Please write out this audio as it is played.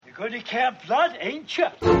good at Camp Blood, ain't you?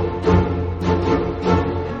 We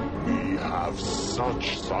have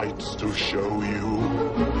such sights to show you.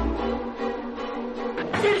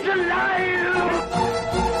 It's alive!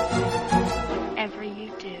 Whatever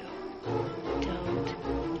you do, don't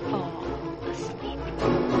fall asleep.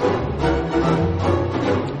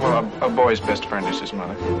 Well, a boy's best friend is his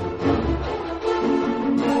mother.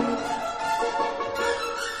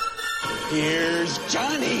 Here's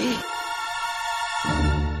Johnny.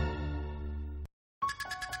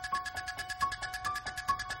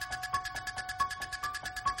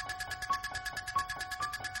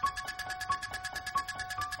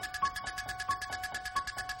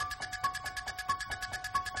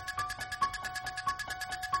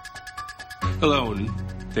 Hello, and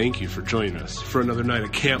thank you for joining us for another night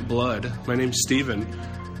of Camp Blood. My name's Steven,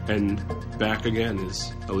 and back again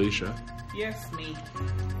is Alicia. Yes, me.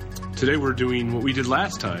 Today we're doing what we did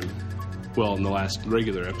last time, well, in the last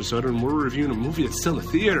regular episode, and we're reviewing a movie that's still in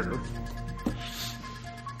the theater.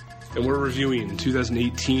 And we're reviewing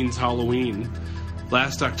 2018's Halloween.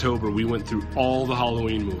 Last October, we went through all the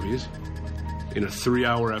Halloween movies in a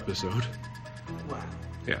 3-hour episode. Wow.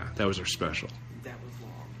 Yeah, that was our special. That was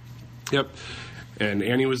long. Yep. And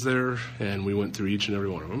Annie was there, and we went through each and every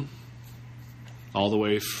one of them. All the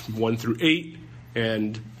way 1 through 8,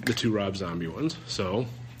 and the 2 Rob Zombie ones. So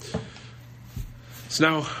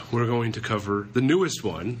now we're going to cover the newest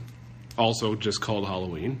one, also just called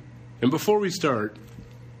Halloween. And before we start,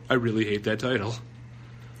 I really hate that title.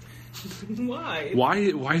 Why?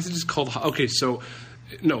 Why is it just called... Okay, so...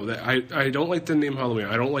 No, I don't like the name Halloween.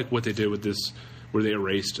 I don't like what they did with this, where they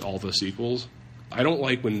erased all the sequels. I don't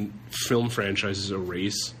like when film franchises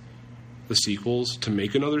erase the sequels to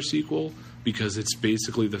make another sequel, because it's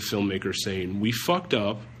basically the filmmaker saying, we fucked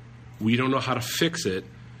up, we don't know how to fix it,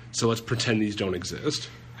 so let's pretend these don't exist.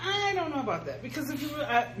 I don't know about that, because if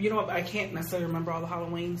you know what, I can't necessarily remember all the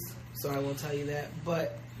Halloweens, so I will tell you that,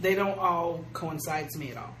 but they don't all coincide to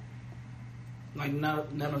me at all. Like,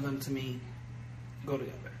 none of them to me go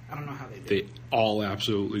together. I don't know how they do. They all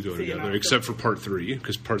absolutely go So you're together, not- except for Part 3,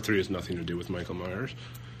 because Part 3 has nothing to do with Michael Myers.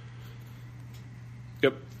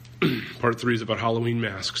 Yep. Part 3 is about Halloween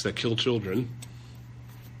masks that kill children,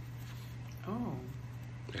 Oh,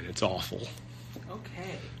 and it's awful.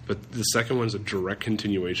 okay. But the second one's a direct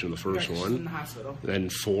continuation of the first Right, she's one. in the hospital. Then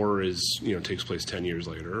 4 is, takes place 10 years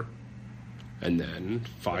later. And then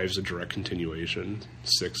 5 is a direct continuation.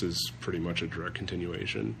 6 is pretty much a direct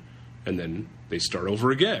continuation. And then they start over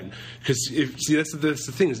again. Because, that's the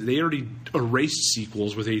thing, is they already erased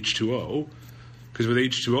sequels with H2O. Because with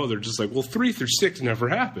H2O, they're just like, well, 3 through 6 never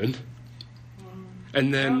happened.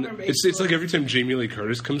 And then remember it's H2O. like every time Jamie Lee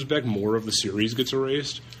Curtis comes back, more of the series gets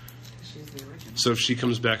erased. She's the original. So if she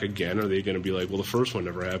comes back again, are they going to be like, well, the first one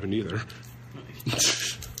never happened either?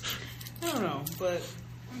 I don't know, but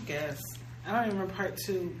I guess. I don't even remember Part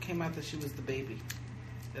 2 came out that she was the baby.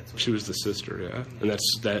 That's what She was the sister, yeah. And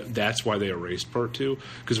that's why they erased Part 2.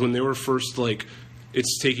 Because when they were first,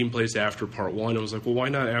 it's taking place after Part 1, I was like, well, why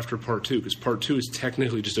not after Part 2? Because Part 2 is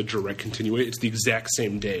technically just a direct continuation. It's the exact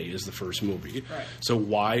same day as the first movie. Right. So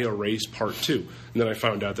why erase Part 2? And then I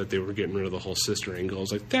found out that they were getting rid of the whole sister angle. I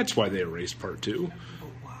was like, that's why they erased Part 2. But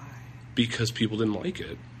why? Because people didn't like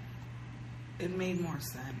it. It made more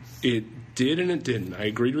sense. It did and it didn't. I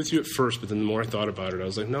agreed with you at first, but then the more I thought about it, I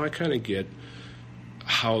was like, no, I kind of get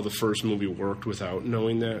how the first movie worked without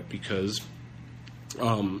knowing that, because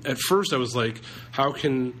at first I was like, how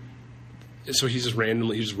can... So he just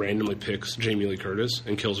randomly picks Jamie Lee Curtis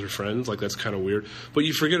and kills her friends. Like, that's kind of weird. But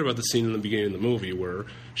you forget about the scene in the beginning of the movie where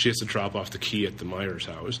she has to drop off the key at the Myers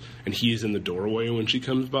house, and he's in the doorway when she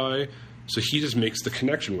comes by. So he just makes the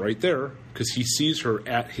connection right there, because he sees her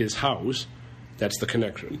at his house. That's the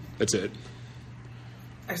connection. That's it.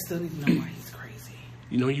 I still need to know why he's crazy.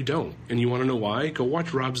 You don't. And you want to know why? Go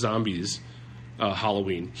watch Rob Zombie's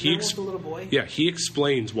Halloween. With the little boy? Yeah, he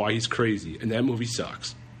explains why he's crazy, and that movie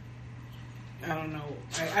sucks. I don't know.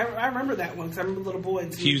 I remember that one because I remember the little boy.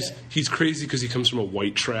 And He's crazy because he comes from a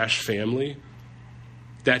white trash family.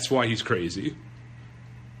 That's why he's crazy.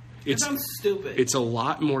 It sounds stupid. It's a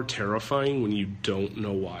lot more terrifying when you don't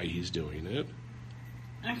know why he's doing it.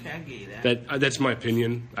 Okay, I get you that. That's my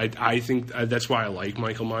opinion. I think that's why I like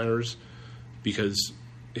Michael Myers, because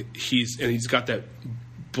he's got that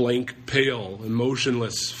blank, pale,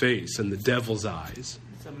 emotionless face and the devil's eyes.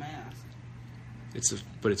 It's a mask.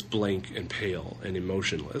 But it's blank and pale and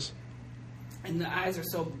emotionless. And the eyes are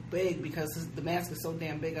so big because the mask is so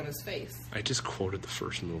damn big on his face. I just quoted the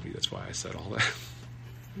first movie. That's why I said all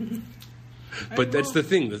that. But that's the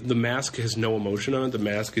thing. The mask has no emotion on it. The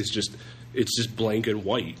mask is just blank and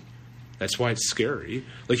white. That's why it's scary.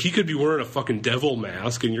 Like, he could be wearing a fucking devil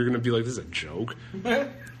mask, and you're going to be like, this is a joke.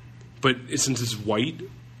 But since it's white,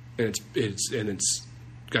 and it's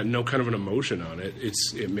got no kind of an emotion on it,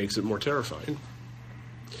 it makes it more terrifying.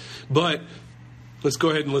 But let's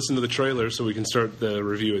go ahead and listen to the trailer so we can start the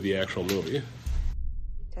review of the actual movie.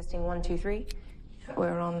 Testing 1, 2, 3.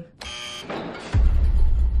 We're on.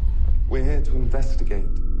 We're here to investigate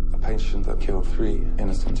a patient that killed 3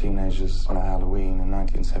 innocent teenagers on a Halloween in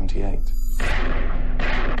 1978.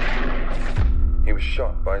 He was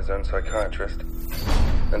shot by his own psychiatrist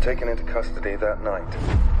and taken into custody that night,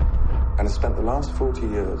 and has spent the last 40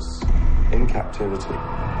 years in captivity.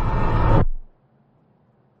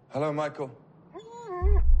 Hello, Michael.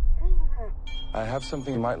 I have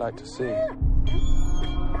something you might like to see.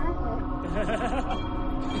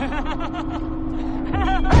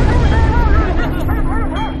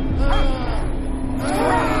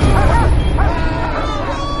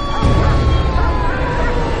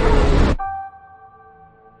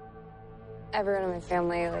 Everyone in my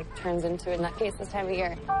family, turns into a nutcase this time of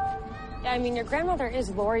year. Yeah, I mean, your grandmother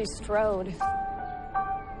is Laurie Strode.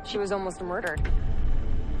 She was almost murdered.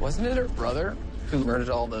 Wasn't it her brother who murdered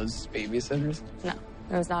all those babysitters? No,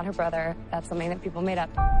 it was not her brother. That's something that people made up.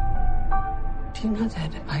 Do you know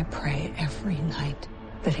that I pray every night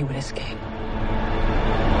that he would escape?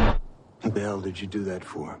 What the hell did you do that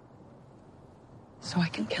for? So I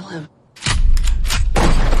can kill him.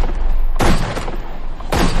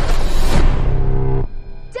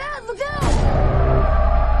 Dad, look out!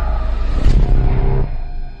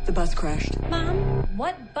 The bus crashed. Mom,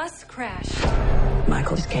 what bus crashed?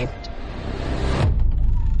 Michael escaped.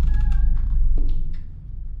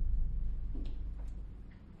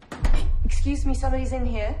 Excuse me, somebody's in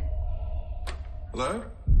here. Hello?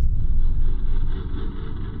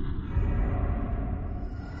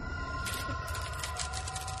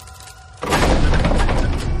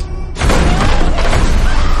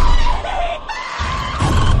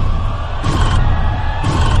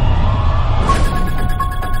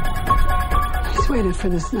 He's waited for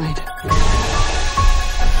this night.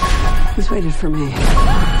 He's waited for me.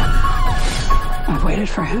 I've waited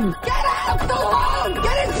for him. Get out of the room!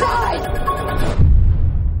 Get inside!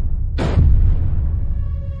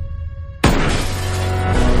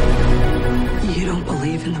 You don't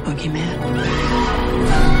believe in the boogeyman?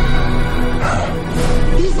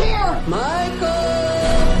 He's here! Michael!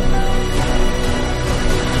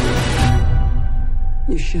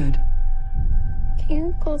 You should. Can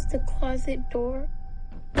you close the closet door?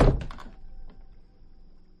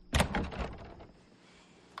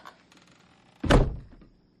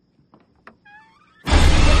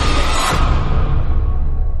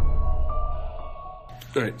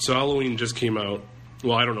 All right, so Halloween just came out.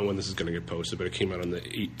 Well, I don't know when this is going to get posted, but it came out on the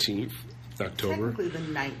 18th October. Technically the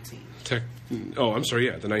 19th. I'm sorry,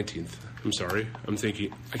 yeah, the 19th. I'm sorry. I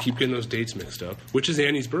keep getting those dates mixed up. Which is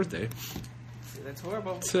Annie's birthday. See, that's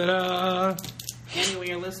horrible. Ta-da! Annie, when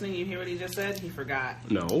you're listening, you hear what he just said? He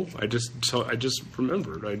forgot. No, I just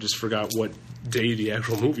remembered. I just forgot what day the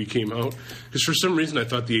actual movie came out. Because for some reason I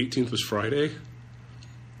thought the 18th was Friday.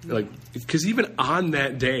 Because even on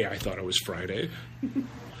that day I thought it was Friday.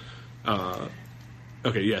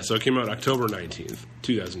 Okay, yeah, so it came out October 19th,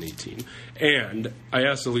 2018. And I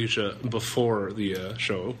asked Alicia before the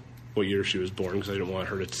show what year she was born, because I didn't want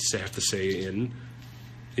her to have to say in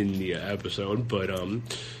the episode. But,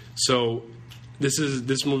 so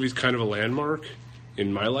this movie's kind of a landmark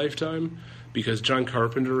in my lifetime, because John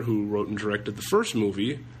Carpenter, who wrote and directed the first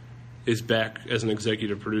movie, is back as an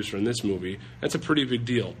executive producer in this movie. That's a pretty big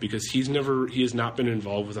deal, because he has not been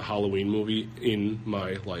involved with a Halloween movie in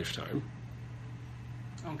my lifetime.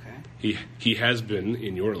 Okay. He has been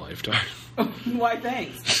in your lifetime. Why,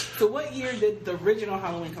 thanks. So what year did the original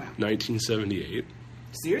Halloween come out? 1978.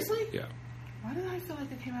 Seriously? Yeah. Why did I feel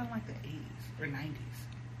like it came out in the 80s or 90s?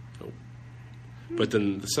 Nope. But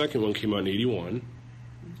then the second one came out in 81. Okay.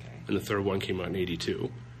 And the third one came out in 82.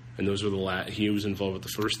 And those were he was involved with the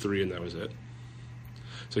first 3, and that was it.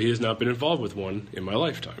 So he has not been involved with one in my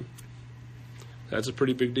lifetime. That's a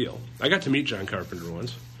pretty big deal. I got to meet John Carpenter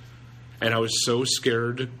once, and I was so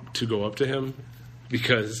scared to go up to him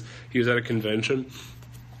because he was at a convention,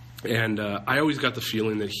 and I always got the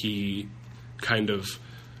feeling that he kind of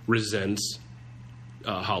resents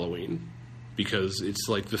Halloween, because it's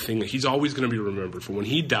like the thing that he's always going to be remembered for. When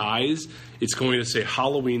he dies, it's going to say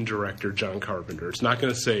Halloween director John Carpenter. It's not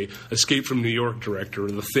going to say Escape from New York director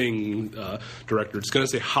or The Thing director. It's going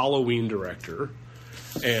to say Halloween director.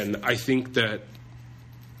 And I think that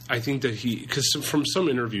he, because from some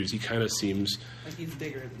interviews, he kind of seems like he's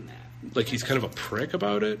bigger than that. like he's kind of a prick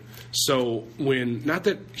about it. So when, not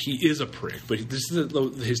that he is a prick, but this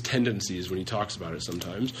is his tendencies when he talks about it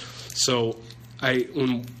sometimes. So I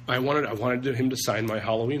wanted him to sign my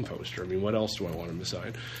Halloween poster. I mean, what else do I want him to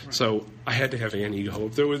sign? Right. So I had to have Annie go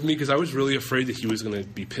up there with me because I was really afraid that he was going to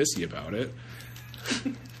be pissy about it.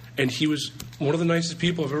 And he was one of the nicest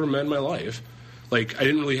people I've ever met in my life. Like, I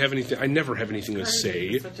didn't really have anything. I never have anything to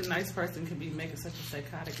say. Such a nice person could be making such a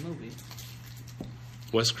psychotic movie.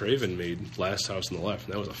 Wes Craven made Last House on the Left,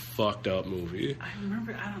 and that was a fucked up movie. I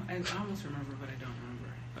remember. I almost remember, but I don't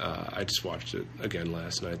remember. I just watched it again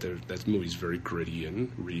last night. That movie's very gritty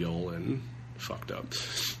and real and fucked up.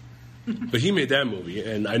 But he made that movie,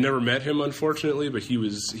 and I never met him, unfortunately. But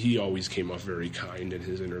he always came off very kind in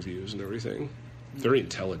his interviews and everything. Very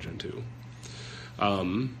intelligent too.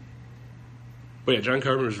 But yeah, John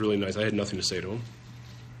Carpenter was really nice. I had nothing to say to him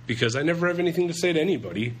because I never have anything to say to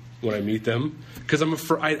anybody when I meet them because I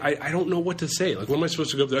don't know what to say. Like, what am I supposed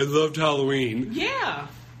to go up there? I loved Halloween. Yeah.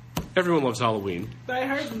 Everyone loves Halloween. But I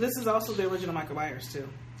heard this is also the original Michael Myers too.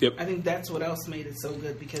 Yep. I think that's what else made it so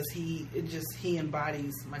good because he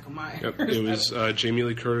embodies Michael Myers. Yep. It was Jamie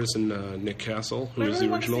Lee Curtis and Nick Castle who was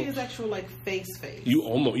the original. I really want to see his actual face.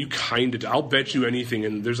 You kind of. I'll bet you anything.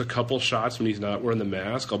 And there's a couple shots when he's not wearing the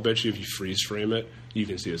mask. I'll bet you if you freeze frame it, you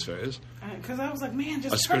can see his face. Because I was like, man,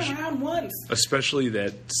 just turn around once. Especially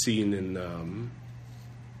that scene in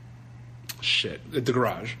at the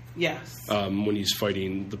garage. Yes. When he's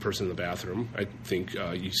fighting the person in the bathroom, I think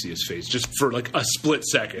you see his face just for like a split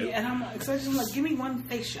second. Yeah, and I'm like, give me one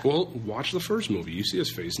face shot. Well, watch the first movie. You see his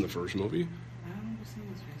face in the first movie. I don't remember seeing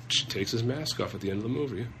his face. She takes his mask off at the end of the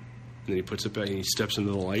movie, and then he puts it back. And he steps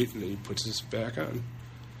into the light, and then he puts his back on.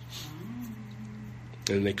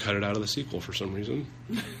 And they cut it out of the sequel for some reason.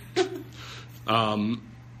 All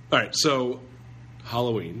right, so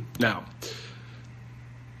Halloween now.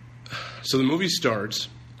 So the movie starts,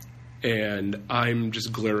 and I'm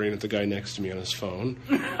just glaring at the guy next to me on his phone.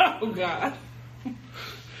 Oh God!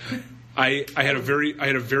 I had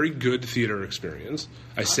a very good theater experience.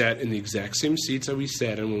 I sat in the exact same seats that we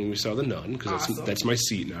sat in when we saw The Nun because that's my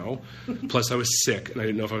seat now. Plus, I was sick, and I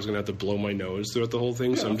didn't know if I was going to have to blow my nose throughout the whole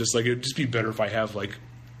thing. So I'm just like, it'd just be better if I have like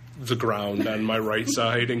the ground on my right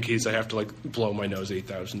side in case I have to like blow my nose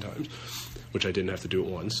 8,000 times, which I didn't have to do it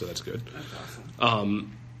once, so that's good. That's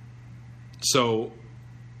awesome. So,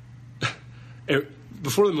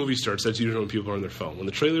 before the movie starts, that's usually when people are on their phone. When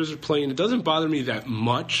the trailers are playing, it doesn't bother me that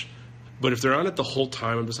much, but if they're on it the whole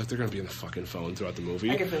time, I'm just like, they're going to be on the fucking phone throughout the movie.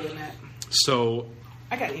 I can feel that. So...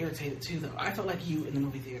 I got irritated, too, though. I felt like you in the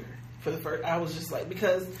movie theater. For the first... I was just like...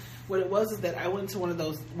 Because what it was is that I went to one of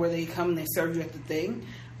those where they come and they serve you at the thing,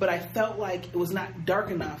 but I felt like it was not dark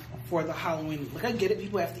enough for the Halloween... Like, I get it,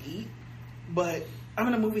 people have to eat, but... I'm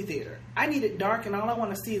in a movie theater. I need it dark, and all I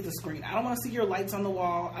want to see is the screen. I don't want to see your lights on the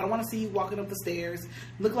wall. I don't want to see you walking up the stairs.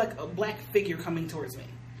 Look like a black figure coming towards me.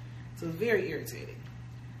 So it was very irritating.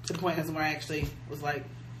 To the point where I actually was like,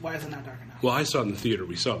 why is it not dark enough? Well, I saw it in the theater.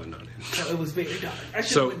 We saw The Nun. So it was very dark. I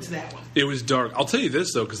should have went to that one. It was dark. I'll tell you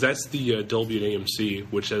this, though, because that's the Dolby and AMC,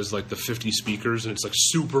 which has like the 50 speakers, and it's like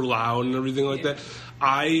super loud and everything like that.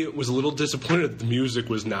 I was a little disappointed that the music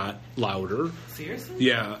was not louder. Seriously?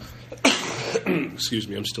 Yeah. Excuse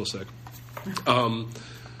me, I'm still sick.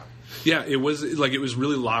 Yeah, it was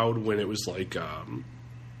really loud when it was like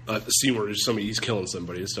the scene where he's killing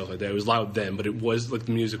somebody and stuff like that. It was loud then, but it was like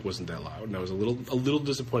the music wasn't that loud, and I was a little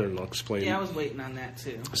disappointed. And I'll explain. Yeah, I was waiting on that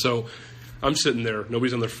too. So I'm sitting there,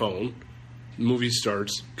 nobody's on their phone. The movie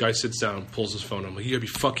starts. Guy sits down, pulls his phone. I'm like, you gotta be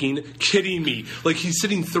fucking kidding me! Like he's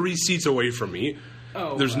sitting 3 seats away from me.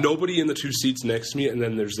 Oh, there's nobody in the 2 seats next to me, and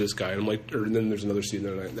then there's this guy, and I'm like, and then there's another seat,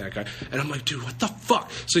 and then that guy, and I'm like, dude, what the fuck?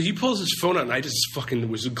 So he pulls his phone out, and I just fucking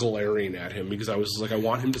was glaring at him because I was like, I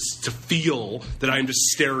want him to feel that I'm just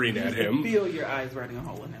staring at him. Feel your eyes burning a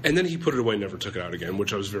hole in him. And then he put it away, and never took it out again,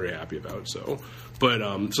 which I was very happy about. So, but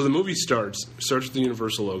so the movie starts with the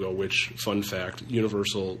Universal logo, which, fun fact,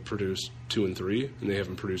 Universal produced 2 and 3, and they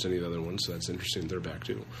haven't produced any of the other ones, so that's interesting. They're back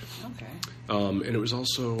too. Okay. And it was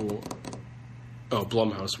also. Oh,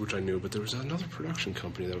 Blumhouse, which I knew, but there was another production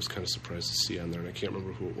company that I was kind of surprised to see on there, and I can't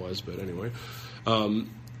remember who it was, but anyway.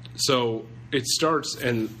 So it starts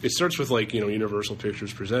with like, Universal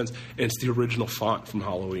Pictures Presents, and it's the original font from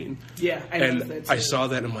Halloween. Yeah, I noticed that too. I saw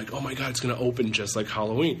that, and I'm like, oh my god, it's going to open just like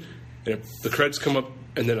Halloween. And the credits come up,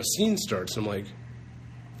 and then a scene starts, and I'm like,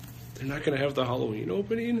 they're not going to have the Halloween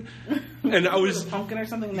opening? And I was... Pumpkin or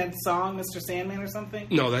something? That song, Mr. Sandman or something?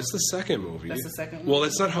 No, that's the second movie. That's the second movie? Well,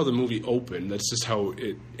 that's not how the movie opened. That's just how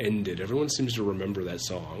it ended. Everyone seems to remember that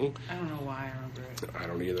song. I don't know why I remember it. I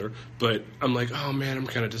don't either. But I'm like, oh man, I'm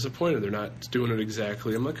kind of disappointed. They're not doing it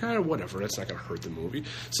exactly. I'm like, whatever. That's not going to hurt the movie.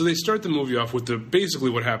 So they start the movie off with basically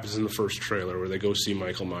what happens in the first trailer, where they go see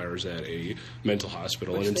Michael Myers at a mental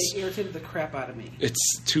hospital. Which and they irritated the crap out of me.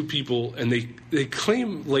 It's two people, and they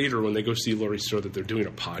claim later when they go see Laurie Strode that they're doing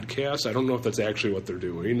a podcast. I don't know if that's actually what they're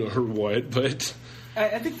doing or what, but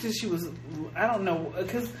I think that she was. I don't know,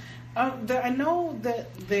 because I know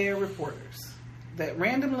that they're reporters that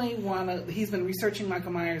randomly he's been researching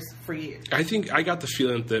Michael Myers for years. I think I got the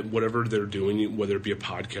feeling that whatever they're doing, whether it be a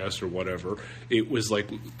podcast or whatever, it was like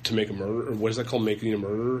to make a murder, or what is that called, making a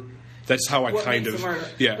murderer? That's how I kind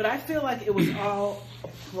of... Yeah. But I feel like it was all a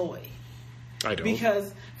ploy. I don't.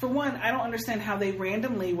 Because, for one, I don't understand how they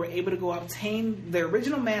randomly were able to go obtain the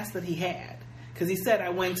original mask that he had. Because he said, I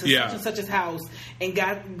went to such and such's house and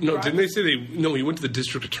got... No, didn't they say No, he went to the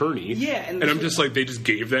district attorney. Yeah. And I'm just like, they just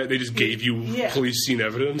gave that? They just gave you police scene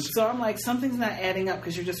evidence? So I'm like, something's not adding up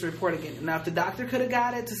because you're just reporting it. Now, if the doctor could have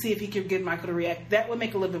got it to see if he could get Michael to react, that would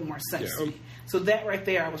make a little bit more sense to me. So that right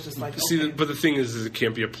there, I was just like, okay. See, but the thing is it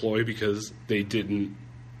can't be a ploy because they didn't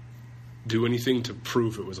do anything to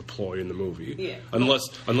prove it was a ploy in the movie. Yeah. Unless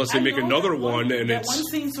they make another one and that it's... one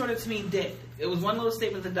scene sort of to me did. It was one little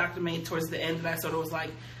statement the doctor made towards the end that I sort of was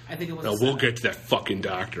like, I think it was... No, we'll get to that fucking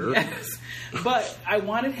doctor. Yes. But I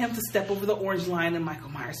wanted him to step over the orange line and Michael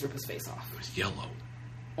Myers rip his face off. It was yellow.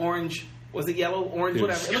 Orange. Was it yellow? Orange?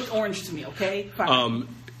 Whatever. It looked orange to me, okay? Fine.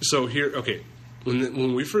 So here, okay.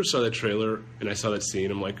 When we first saw that trailer and I saw that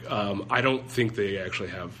scene, I'm like, I don't think they actually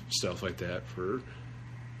have stuff like that for...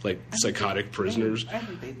 like psychotic prisoners. I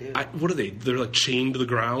think they do. What are they? They're like chained to the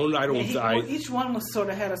ground? I don't... well, each one was sort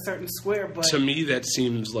of had a certain square, but... To me, that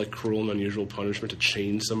seems like cruel and unusual punishment to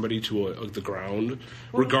chain somebody to the ground,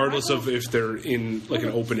 regardless of if they're in like an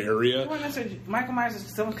open area. Michael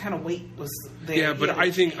Myers, some kind of weight was there. Yeah, but I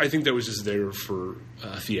think that was just there for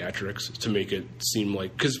theatrics to make it seem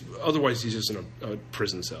like... Because otherwise he's just in a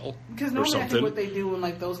prison cell because or something. I think what they do in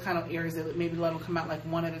like those kind of areas, they maybe let them come out like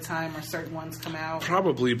one at a time or certain ones come out.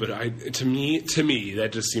 Probably. But to me, that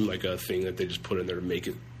just seemed like a thing that they just put in there to make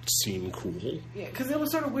it seem cool. Yeah, because it was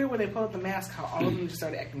sort of weird when they pulled up the mask, how all of them just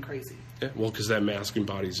started acting crazy. Yeah, well, because that mask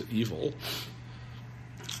embodies evil.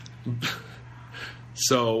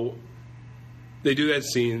 So they do that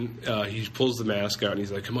scene. He pulls the mask out and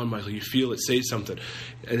he's like, "Come on, Michael, you feel it? Say something."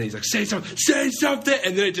 And then he's like, "Say something! Say something!"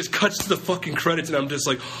 And then it just cuts to the fucking credits, and I'm just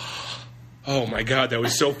like, "Oh my god, that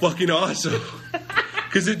was so fucking awesome!"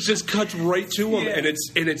 Because it just cuts right to him, and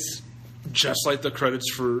it's just like the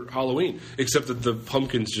credits for Halloween, except that the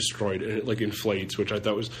pumpkin's destroyed and it like inflates, which I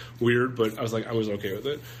thought was weird, but I was okay with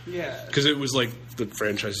it. Yeah, because it was like the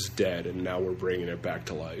franchise is dead, and now we're bringing it back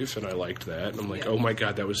to life, and I liked that. And I'm like, oh my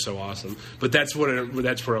god, that was so awesome. But that's where I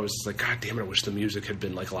was just like, god damn it, I wish the music had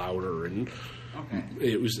been like louder, and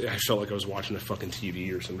I felt like I was watching a fucking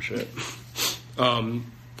TV or some shit.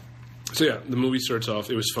 So yeah, the movie starts off.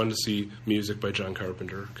 It was fun to see music by John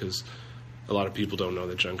Carpenter because a lot of people don't know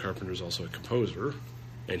that John Carpenter is also a composer,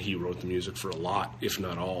 and he wrote the music for a lot, if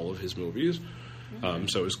not all, of his movies.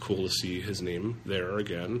 So it was cool to see his name there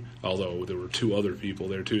again, although there were two other people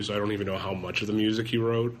there too, so I don't even know how much of the music he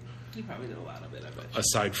wrote. He probably did a lot of it, I bet.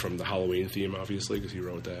 Aside from the Halloween theme, obviously, because he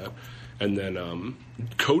wrote that. And then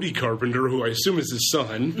Cody Carpenter, who I assume is his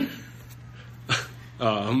son.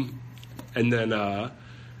 And then...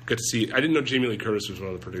 got to see. I didn't know Jamie Lee Curtis was one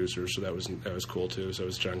of the producers, so that was cool too. So it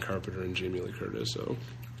was John Carpenter and Jamie Lee Curtis. So,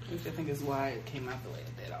 which I think is why it came out the way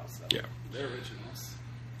it did. Also, yeah, the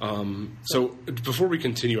originals. So before we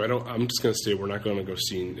continue, I'm just going to say we're not going to go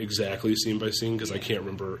scene by scene because I can't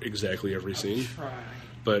remember exactly every scene. Try.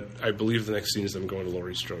 But I believe the next scene is them going to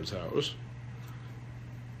Laurie Strode's house.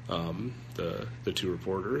 The two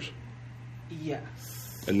reporters.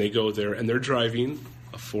 Yes. And they go there, and they're driving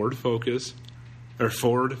a Ford Focus. Or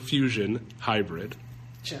Ford Fusion hybrid.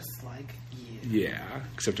 Just like you. Yeah,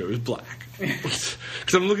 except it was black. Because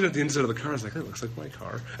I'm looking at the inside of the car, I was like, that looks like my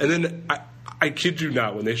car. And then, I kid you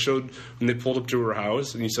not, when they pulled up to her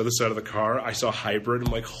house and you saw the side of the car, I saw hybrid.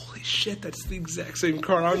 I'm like, holy shit, that's the exact same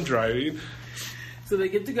car I'm driving. So they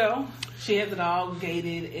get to go. She has it all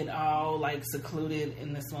gated and all like secluded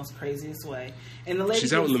in this most craziest way. And the lady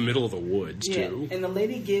she's out in the middle of the woods too. And the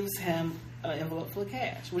lady gives him an envelope full of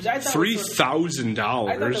cash, which I thought $3,000.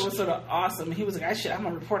 I thought that was sort of awesome. He was like, I'm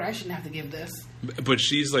a reporter. I shouldn't have to give this. But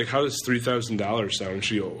she's like, how does $3,000 sound? And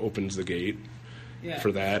she opens the gate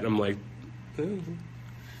for that. I'm like,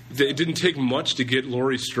 it didn't take much to get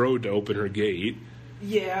Laurie Strode to open her gate.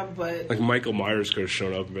 Yeah, but like Michael Myers could have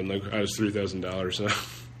shown up and been like, I was $3,000.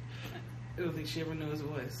 I don't think she ever knew his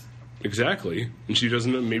voice. Exactly, and she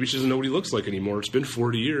doesn't. Maybe she doesn't know what he looks like anymore. It's been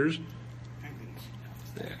 40 years.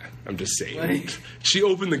 I'm just saying. She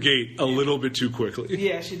opened the gate a little bit too quickly.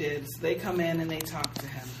 Yeah, she did. So they come in and they talk to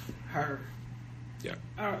her. Yeah.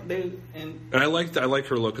 And I like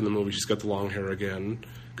her look in the movie. She's got the long hair again.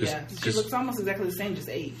 Yeah, she looks almost exactly the same, just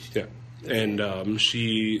aged. Yeah. And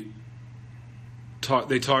she...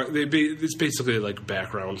 It's basically like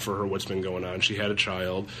background for her, what's been going on. She had a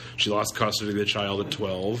child. She lost custody of the child at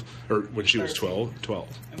 12, or when she was 12.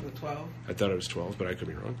 12. It was 12. I thought it was 12, but I could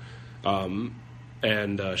be wrong.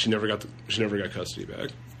 And she never got custody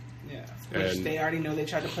back. Yeah, which they already know. They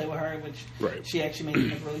tried to play with her, which she actually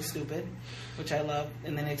made him really stupid, which I love.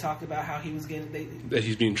 And then they talked about how he was that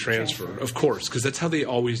he's being transferred. Of course, because that's how they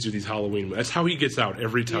always do these Halloween. That's how he gets out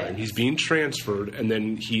every time. Yeah. He's being transferred, and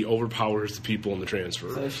then he overpowers the people in the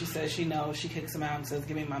transfer. So she says she knows. She kicks him out and says,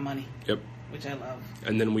 "Give me my money." Yep. Which I love.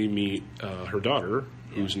 And then we meet her daughter,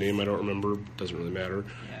 whose name I don't remember. Doesn't really matter.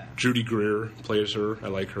 Yeah. Judy Greer plays her. I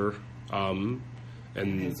like her.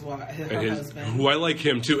 And his husband, who I like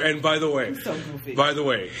him too. And by the way, he's so goofy. By the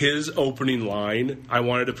way, his opening line, I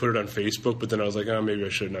wanted to put it on Facebook, but then I was like, maybe I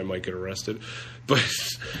shouldn't. I might get arrested. But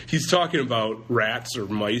he's talking about rats or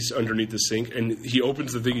mice underneath the sink, and he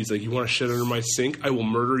opens the thing. He's like, "You want to shit under my sink? I will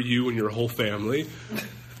murder you and your whole family."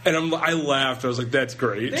 And I laughed. I was like, "That's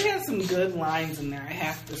great." They had some good lines in there. I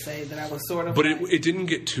have to say that I was sort of. But it didn't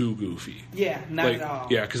get too goofy. Yeah, not at all.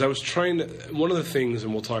 Yeah, because I was trying to. One of the things,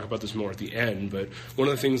 and we'll talk about this more at the end, but one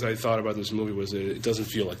of the things I thought about this movie was that it doesn't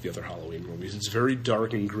feel like the other Halloween movies. It's very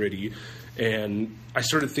dark and gritty, and I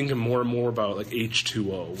started thinking more and more about like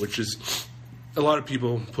H2O, which is a lot of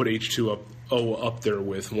people put H2O up there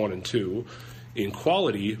with 1 and 2. In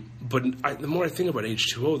quality, but the more I think about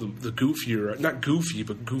H2O, the goofier, not goofy,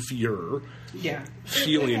 but goofier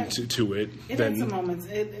feeling to it. It had some moments.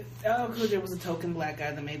 There was a token black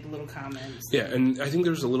guy that made the little comments. Yeah, and I think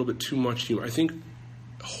there's a little bit too much humor. I think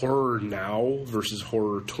horror now versus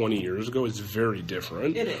horror 20 years ago is very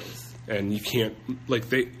different. It is. And you can't,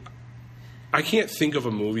 I can't think of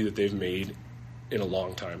a movie that they've made in a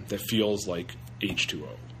long time that feels like H2O.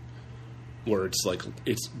 Where it's like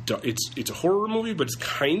it's a horror movie, but it's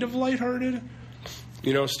kind of lighthearted,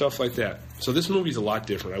 stuff like that. So this movie's a lot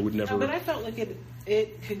different. I would never. No, but I felt like it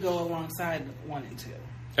could go alongside 1 and 2.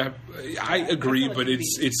 I agree, but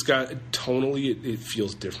it's got tonally it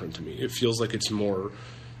feels different to me. It feels like it's more.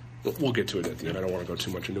 We'll get to it at the end. I don't want to go too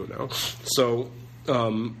much into it now. So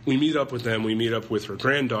we meet up with them. We meet up with her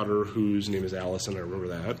granddaughter, whose name is Allison. I remember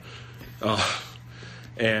that,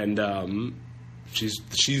 and.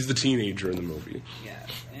 She's the teenager in the movie. Yeah,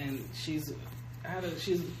 and she's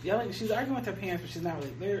yelling. She's arguing with her parents, but she's not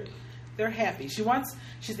really. They're happy. She's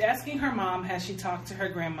asking her mom, has she talked to her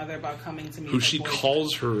grandmother about coming to meet who she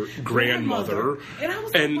calls her grandmother. And I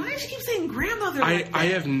was like, why does she keep saying grandmother like that? I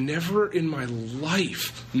have never in my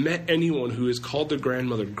life met anyone who has called their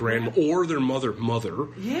grandmother grandma or their mother.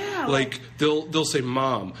 Yeah. Like they'll say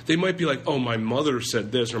mom. They might be like, oh, my mother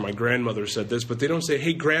said this or my grandmother said this, but they don't say,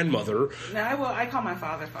 hey, grandmother. No, I call my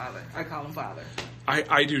father. I call him father.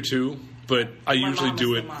 I do too, but I usually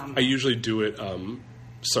do it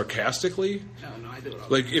sarcastically. No, I do it all.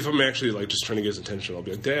 Like if I'm actually just trying to get his attention, I'll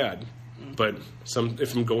be like, Dad. But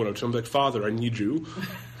if I'm going up to him, I'm like, Father, I need you,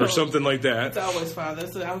 or something like that. It's always Father.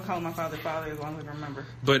 So I would call my father as long as I remember.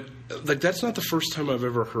 But that's not the first time I've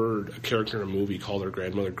ever heard a character in a movie call their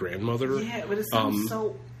grandmother. Yeah, but it sounds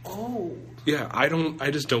so old. Yeah, I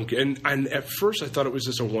just don't get. And at first I thought it was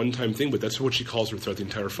just a one-time thing, but that's what she calls her throughout the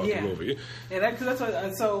entire fucking movie. Yeah, that's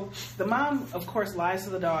what. So the mom, of course, lies to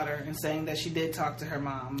the daughter and saying that she did talk to her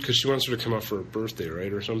mom because she wants her to come out for her birthday,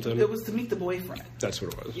 right, or something. It was to meet the boyfriend. That's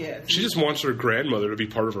what it was. Yeah, she just wants her grandmother to be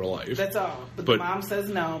part of her life. That's all. But the mom says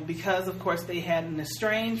no because, of course, they had an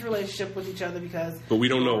estranged relationship with each other because. But we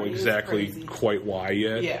don't know exactly quite why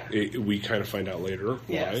yet. Yeah, we kind of find out later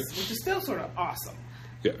why, which is still sort of awesome.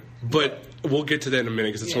 Yeah, but we'll get to that in a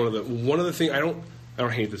minute because it's one of the things I don't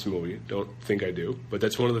hate this movie. Don't think I do, but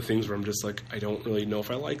that's one of the things where I'm just like I don't really know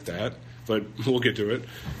if I like that, but we'll get to it.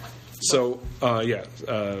 So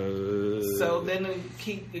So then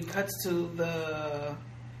it cuts to the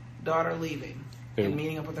daughter leaving and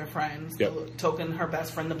meeting up with her friends. Yep. Token her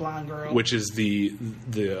best friend, the blonde girl, which is the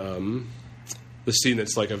scene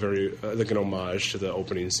that's like a very like an homage to the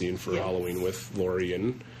opening scene for Halloween with Laurie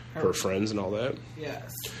and her friends and all that.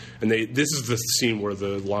 Yes. And this is the scene where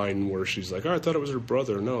the line where she's like, oh, I thought it was her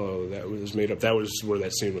brother. No, that was made up. That was where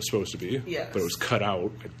that scene was supposed to be. Yes. But it was cut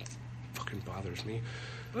out. It fucking bothers me.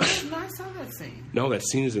 But I saw that scene. No, that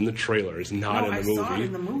scene is in the trailer. It's not in the movie. Saw it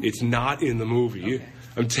in the movie. It's not in the movie. Okay.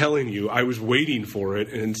 I'm telling you, I was waiting for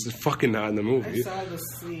it, and it's fucking not in the movie. I saw the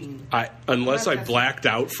scene. Unless I blacked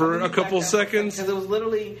out for a couple seconds. Because it was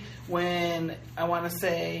literally when, I want to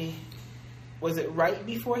say, was it right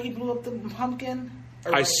before he blew up the pumpkin?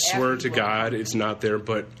 I swear to God, it's not there,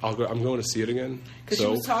 but I'm going to see it again. Because she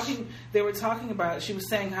was talking, they were talking about it. She was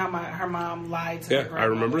saying how her mom lied to her grandmother. I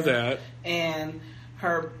remember that. And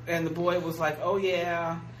the boy was like, oh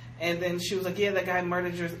yeah. And then she was like, yeah, that guy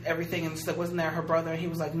murdered everything and stuff. Wasn't that her brother? And he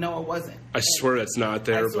was like, no, it wasn't. I swear that's not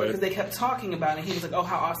there. Because they kept talking about it. He was like, oh,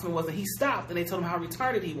 how awesome it was. And he stopped, and they told him how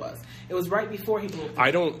retarded he was. It was right before he blew up.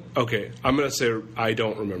 I'm going to say I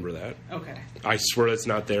don't remember that. Okay. I swear that's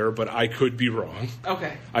not there, but I could be wrong.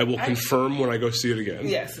 Okay. I will confirm when I go see it again.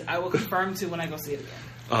 Yes, I will confirm, too, when I go see it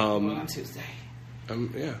again. On Tuesday.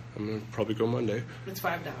 I'm going to probably go Monday. It's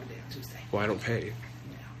 $5 day on Tuesday. Well, I don't pay.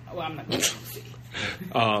 Yeah. Well, I'm not going to see.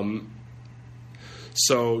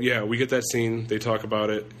 So yeah, we get that scene. They talk about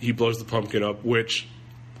it. He blows the pumpkin up, which,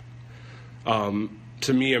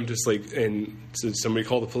 to me, I'm just like, and did somebody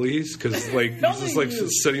call the police? Because like he's just like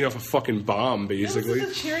setting off a fucking bomb, basically. It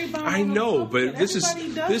was a cherry bomb. I know, but this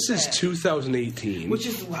Everybody is 2018, which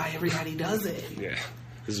is why everybody does it. Yeah,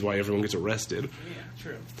 this is why everyone gets arrested. Yeah,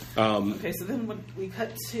 true. Okay, so then we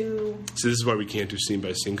cut to. So this is why we can't do scene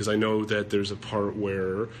by scene, because I know that there's a part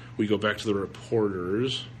where we go back to the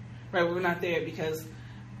reporters. Right, we're not there because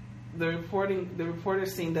the reporter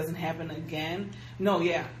scene doesn't happen again. No,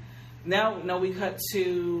 yeah. No, we cut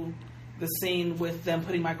to the scene with them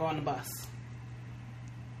putting Michael on the bus.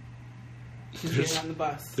 He's getting on the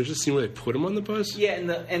bus. There's a scene where they put him on the bus? Yeah,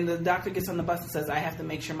 and the doctor gets on the bus and says, I have to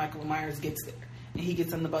make sure Michael Myers gets there. And he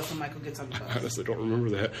gets on the bus and Michael gets on the bus. I honestly don't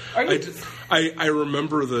remember that. I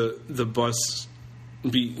remember the bus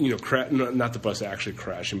not the bus actually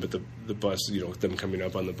crashing, but the bus, them coming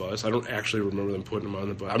up on the bus. I don't actually remember them putting him on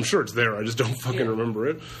the bus. I'm sure it's there. I just don't fucking remember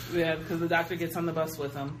it. Yeah, because the doctor gets on the bus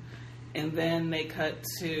with him. And then they cut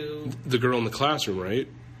to the girl in the classroom, right?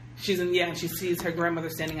 And she sees her grandmother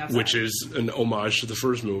standing outside. Which is an homage to the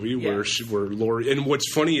first movie where Laurie... And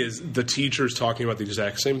what's funny is the teacher's talking about the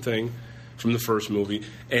exact same thing from the first movie.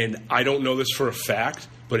 And I don't know this for a fact,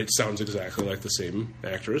 but it sounds exactly like the same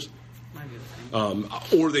actress.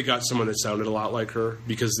 Or they got someone that sounded a lot like her,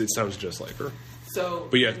 because it sounds just like her.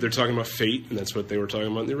 But yeah, they're talking about fate, and that's what they were talking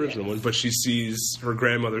about in the original one. But she sees her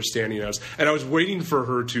grandmother standing out, and I was waiting for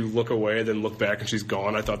her to look away, then look back, and she's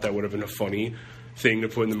gone. I thought that would have been a funny thing to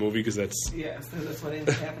put in the movie, because that's... Yes, that's what ends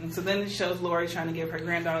up happening. So then it shows Laurie trying to give her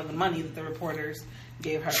granddaughter the money that the reporters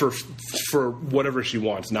gave her. For whatever she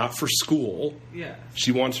wants, not for school. Yeah.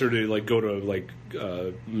 She wants her to, go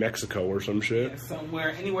to, Mexico or some shit.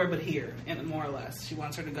 Yeah, anywhere but here, and more or less. She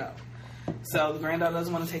wants her to go. So the granddaughter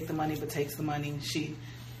doesn't want to take the money, but takes the money.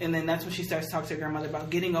 And then that's when she starts to talk to her grandmother about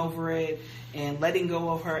getting over it and letting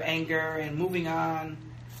go of her anger and moving on.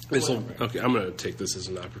 Okay, I'm going to take this as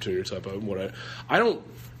an opportunity to talk about what I don't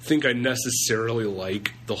think I necessarily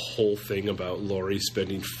like the whole thing about Laurie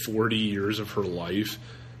spending 40 years of her life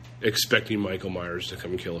expecting Michael Myers to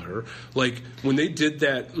come kill her. Like, when they did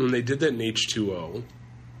that in H2O,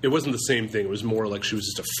 it wasn't the same thing. It was more like she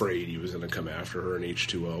was just afraid he was going to come after her in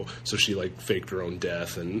H2O, so she faked her own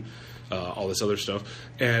death and all this other stuff.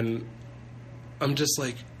 And I'm just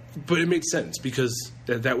like, but it makes sense because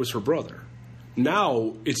that was her brother.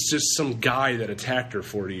 Now it's just some guy that attacked her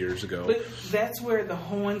 40 years ago. But that's where the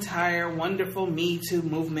whole entire wonderful Me Too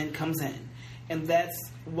movement comes in, and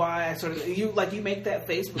that's why I sort of you make that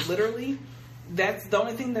face, but literally, that's the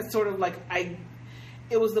only thing that's sort of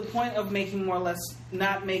It was the point of making more or less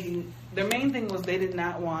not making. Their main thing was they did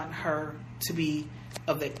not want her to be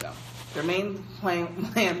a victim. Their main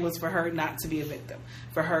plan was for her not to be a victim,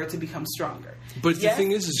 for her to become stronger. But the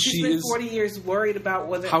thing is she spent 40 years worried about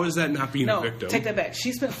whether... How is that not being a victim? No, take that back.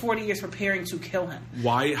 She spent 40 years preparing to kill him.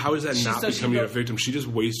 Why? How is that not becoming a victim? She just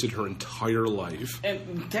wasted her entire life.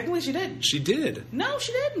 And technically she did. She did. No,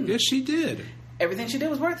 she didn't. Yes, she did. Everything she did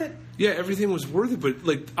was worth it. Yeah, everything was worth it,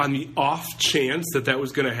 but on the off chance that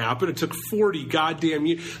was going to happen, it took 40 goddamn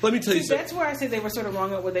years. Let me tell you something. That's where I say they were sort of wrong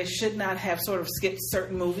where they should not have sort of skipped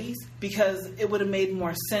certain movies because it would have made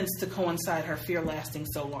more sense to coincide her fear lasting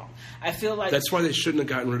so long. I feel like that's why they shouldn't have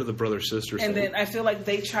gotten rid of the brother-sister thing. And then I feel like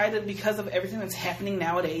they tried to, because of everything that's happening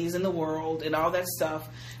nowadays in the world and all that stuff,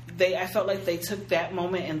 I felt like they took that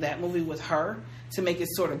moment in that movie with her to make it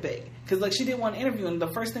sort of big. Because she did one interview and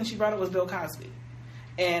the first thing she brought up was Bill Cosby.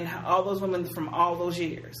 And all those women from all those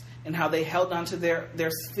years, and how they held on to their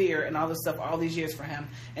sphere and all this stuff all these years for him,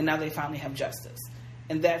 and now they finally have justice.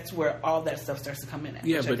 And that's where all that stuff starts to come in at,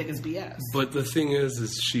 which I think is BS. But the thing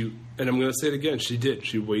is she, and I'm going to say it again,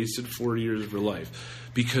 she wasted 40 years of her life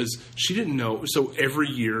because she didn't know. So every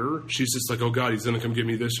year, she's just like, oh, God, he's going to come get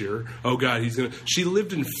me this year. Oh, God, he's going to. She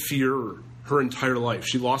lived in fear her entire life.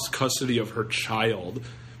 She lost custody of her child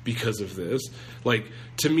because of this. Like,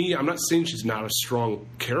 to me, I'm not saying she's not a strong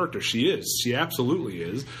character. She is. She absolutely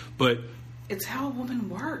is. But it's how a woman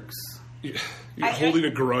works. You're holding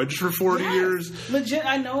a grudge for 40 years? Legit,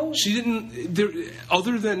 I know. She didn't...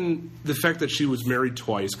 other than the fact that she was married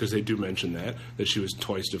twice, because they do mention that she was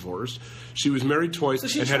twice divorced. She was married twice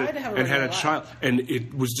and had a child. And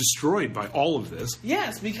it was destroyed by all of this.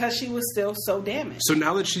 Yes, because she was still so damaged. So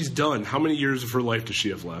now that she's done, how many years of her life does she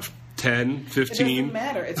have left? 10? 15? It doesn't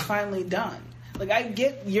matter. It's finally done. Like, I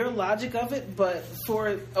get your logic of it, but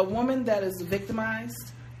for a woman that is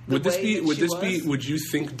victimized... Would you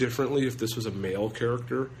think differently if this was a male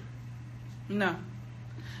character? No.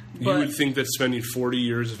 You would think that spending 40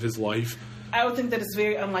 years of his life... I would think that it's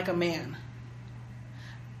very unlike a man.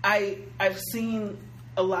 I've seen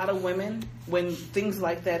a lot of women, when things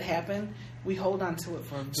like that happen, we hold on to it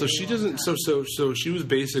for a very long time. So she was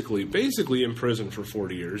basically in prison for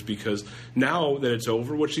 40 years because now that it's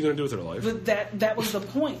over, what's she going to do with her life? But that was the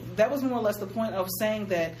point. That was more or less the point of saying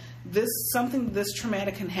that something this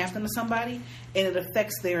traumatic can happen to somebody and it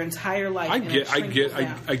affects their entire life. I get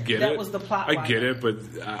it. That was the plot. I get it, but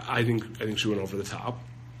I think she went over the top.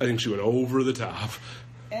 I think she went over the top.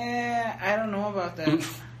 I don't know about that.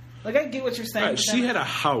 Like, I get what you're saying. She had a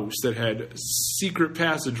house that had secret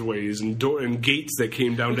passageways and gates that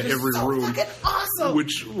came down to every room. Fucking awesome.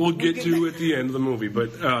 Which we'll get to at the end of the movie.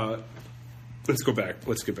 But let's go back.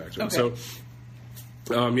 Let's get back to it. Okay.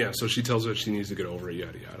 So, so she tells her she needs to get over it,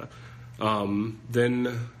 yada, yada.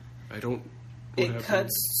 Then, I don't... It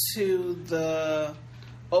cuts to the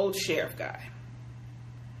old sheriff guy.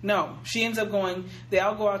 No, she ends up going... They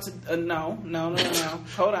all go out to... No.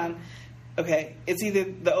 Hold on. Okay, it's either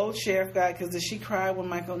the old sheriff guy, because did she cry when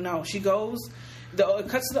Michael... No, she goes... It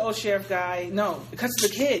cuts to the old sheriff guy. No, it cuts to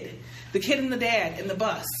the kid. The kid and the dad in the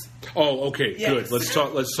bus. Oh, okay, yes. Good.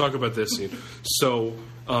 Let's talk about this scene. So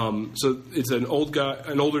it's an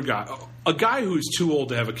older guy, a guy who's too old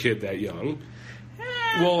to have a kid that young.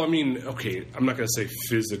 Well, I mean, okay, I'm not going to say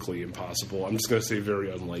physically impossible. I'm just going to say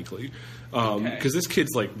very unlikely. Because this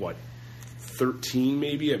kid's like, what, 13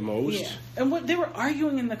 maybe at most? Yeah. And what they were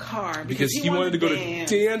arguing in the car because he wanted to go to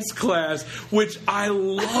dance class, which I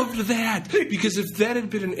loved that. Because if that had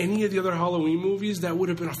been in any of the other Halloween movies, that would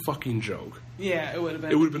have been a fucking joke. Yeah, it would have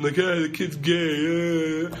been. It would have been like, the kid's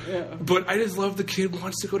gay. Yeah. But I just love the kid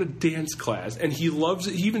wants to go to dance class. And he loves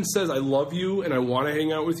it. He even says, I love you and I want to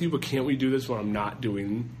hang out with you, but can't we do this when I'm not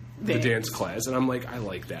doing the dance class? And I'm like, I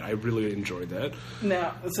like that. I really enjoyed that.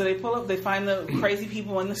 Now, so they pull up, they find the crazy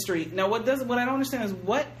people in the street. Now, what I don't understand is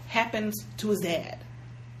what happens to his dad?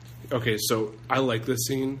 Okay, so I like this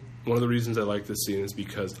scene. One of the reasons I like this scene is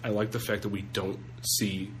because I like the fact that we don't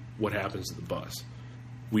see what happens to the bus.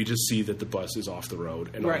 We just see that the bus is off the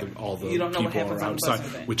road and all the people are outside,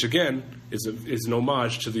 which again is an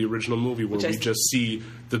homage to the original movie where we just see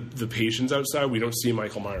the patients outside. We don't see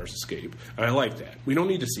Michael Myers escape, and I like that. We don't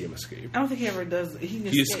need to see him escape. I don't think he ever does.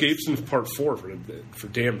 He escapes in part 4 for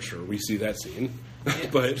damn sure. We see that scene,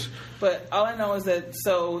 yeah. But all I know is that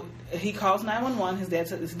so he calls 911.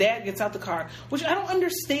 His dad gets out the car, which I don't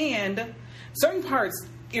understand. Certain parts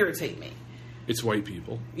irritate me. It's white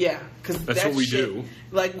people. Yeah, because that's what we do.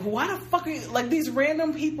 Like, why the fuck are you, like these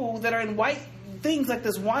random people that are in white things like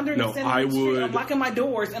this wandering the street? I'm locking my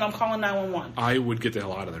doors and I'm calling 911. I would get the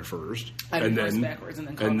hell out of there first, and then backwards, and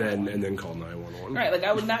then call 911. Right, like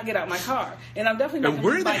I would not get out my car, and I'm definitely not. And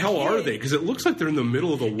where the hell are they? Because it looks like they're in the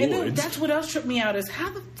middle of the woods. And then that's what else tripped me out is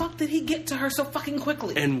how the fuck did he get to her so fucking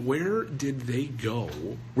quickly? And where did they go?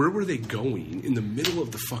 Where were they going in the middle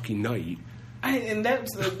of the fucking night?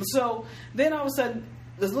 So then all of a sudden,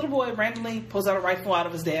 this little boy randomly pulls out a rifle out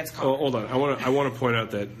of his dad's car. Oh, hold on. I want to point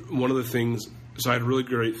out that one of the things. So I had a really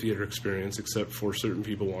great theater experience, except for certain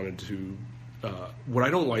people wanted to. What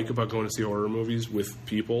I don't like about going to see horror movies with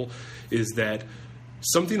people is that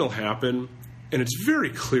something will happen, and it's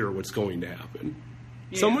very clear what's going to happen.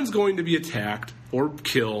 Yeah. Someone's going to be attacked or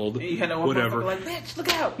killed, you had one whatever. Like, bitch,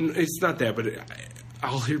 look out! It's not that, but.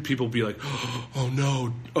 I'll hear people be like, oh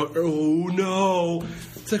no, oh no.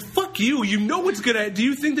 It's like, fuck you. You know what's going to... Do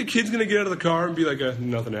you think the kid's going to get out of the car and be like,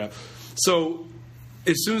 nothing happened? So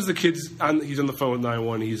as soon as the he's on the phone with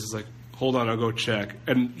 911, he's just like, hold on, I'll go check.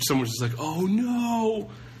 And someone's just like, oh no.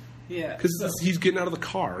 Yeah. Because he's getting out of the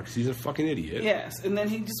car because he's a fucking idiot. Yes, and then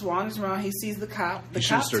he just wanders around. He sees the cop. The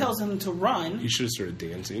cop tells him to run. He should have started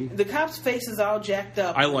dancing. The cop's face is all jacked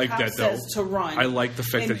up. I like that, though. Says to run. I like the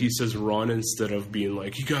fact that he says run instead of being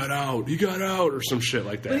like, he got out, or some shit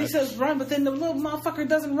like that. But he says run, but then the little motherfucker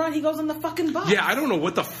doesn't run. He goes on the fucking bus. Yeah, I don't know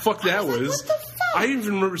what the fuck that was. Like, what the fuck? I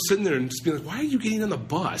even remember sitting there and just being like, why are you getting on the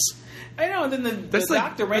bus? I know, and then the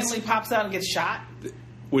doctor randomly pops out and gets shot.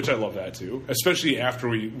 Which I love that too, especially after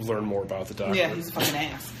we learn more about the doctor. Yeah, he's a fucking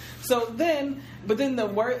ass. So then, but then the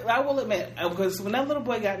word, I will admit, because when that little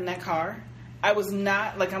boy got in that car, I was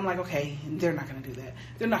not, like, I'm like, okay, they're not going to do that.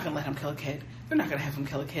 They're not going to let him kill a kid. They're not going to have him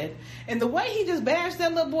kill a kid. And the way he just bashed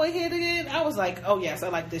that little boy head again, I was like, oh yes, I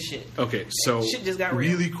like this shit. Okay, so shit just got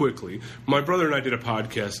real. Really quickly, my brother and I did a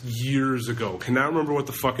podcast years ago. Cannot remember what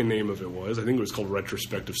the fucking name of it was. I think it was called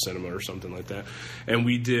Retrospective Cinema or something like that. And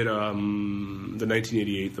we did the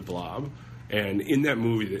 1988 The Blob. And in that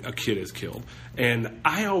movie, a kid is killed. And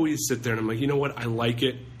I always sit there and I'm like, you know what? I like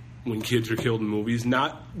it when kids are killed in movies.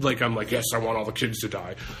 Not like I'm like, yes, I want all the kids to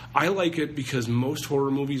die. I like it because most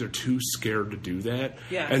horror movies are too scared to do that.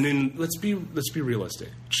 Yeah. And then let's be realistic.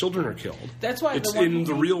 Children are killed. That's why it's in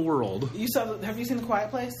the real world. Have you seen The Quiet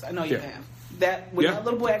Place? I know you have. That when that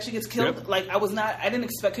little boy actually gets killed, like I didn't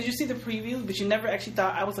expect, because you see the preview, but you never actually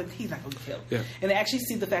thought. I was like, he's not going to get killed. Yeah. And to actually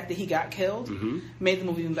see the fact that he got killed made the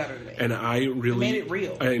movie even better to me. And I really made it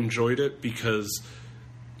real. I enjoyed it because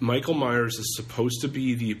Michael Myers is supposed to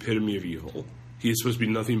be the epitome of evil. He is supposed to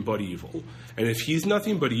be nothing but evil. And if he's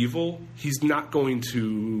nothing but evil, he's not going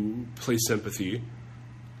to play sympathy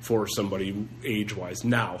for somebody age-wise.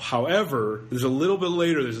 Now, however, there's a little bit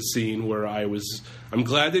later, there's a scene where I'm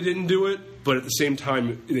glad they didn't do it, but at the same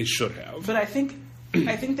time, they should have. But I think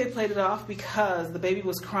they played it off because the baby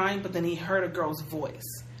was crying, but then he heard a girl's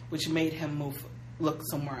voice, which made him look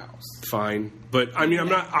somewhere else. Fine, but I mean,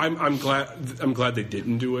 I'm glad they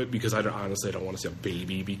didn't do it because honestly I don't want to see a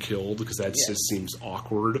baby be killed because that just seems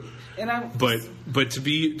awkward. But to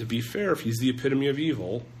be fair, if he's the epitome of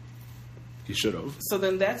evil, he should have. So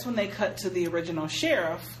then that's when they cut to the original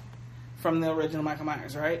sheriff from the original Michael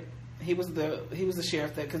Myers, right? He was the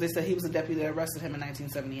sheriff because they said he was the deputy that arrested him in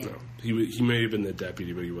 1978. No, he may have been the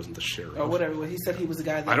deputy, but he wasn't the sheriff. Or whatever. He said he was the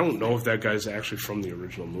guy. I don't know if that guy's actually from the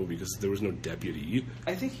original movie because there was no deputy.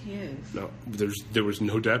 I think he is. No, there was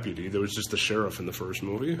no deputy. There was just the sheriff in the first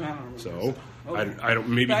movie. I don't remember. So okay. I don't.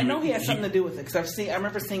 Maybe but I know he had something to do with it because I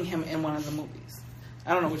remember seeing him in one of the movies.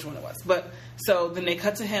 I don't know which one it was, but so then they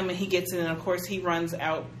cut to him and he gets in, and of course he runs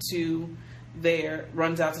out to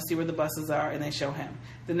see where the buses are, and they show him.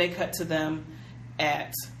 Then they cut to them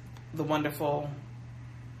at the wonderful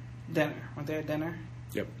dinner. Weren't they at dinner?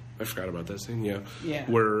 Yep. I forgot about that scene, yeah.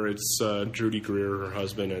 Where it's Judy Greer, her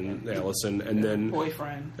husband, and Allison, and then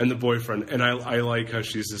boyfriend. And the boyfriend. And I like how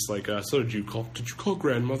she's just like, so did you call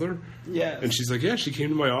grandmother? Yeah. And she's like, yeah, she came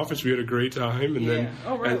to my office, we had a great time, and then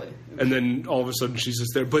oh really? And then all of a sudden she's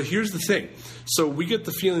just there. But here's the thing. So we get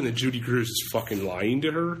the feeling that Judy Greer is just fucking lying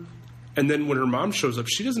to her. And then when her mom shows up,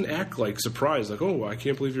 she doesn't act like surprised, like, oh, I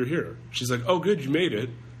can't believe you're here. She's like, oh, good, you made it.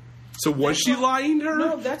 So was she lying to her?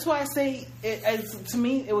 No, that's why I say, to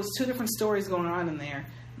me, it was two different stories going on in there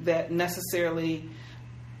that necessarily,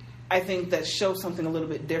 I think, that show something a little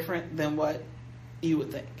bit different than what you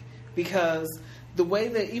would think. Because the way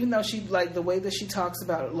that, even though the way that she talks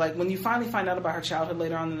about it, like when you finally find out about her childhood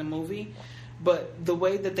later on in the movie, but the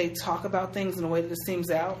way that they talk about things and the way that it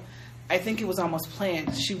seems out, I think it was almost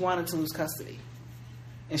planned. She wanted to lose custody.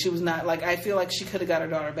 And she was not, I feel like she could have got her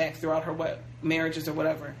daughter back throughout her marriages or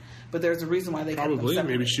whatever. But there's a reason why they kept them separated.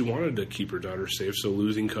 Maybe she wanted to keep her daughter safe, so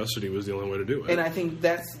losing custody was the only way to do it. And I think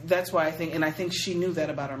that's why I think she knew that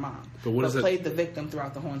about her mom. But played the victim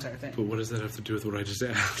throughout the whole entire thing. But what does that have to do with what I just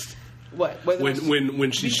asked? What?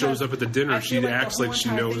 When she shows up at the dinner, she acts like she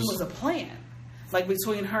knows. It was a plan. Like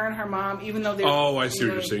between her and her mom, even though they. Oh, I see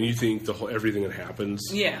what you're saying. You think everything that happens,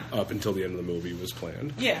 yeah, up until the end of the movie was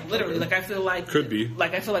planned. Yeah, literally. Like I feel like could be.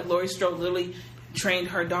 Like I feel like Laurie Strode literally trained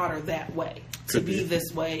her daughter that way to be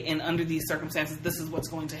this way, and under these circumstances, this is what's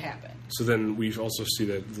going to happen. So then we also see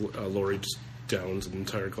that Laurie just downs an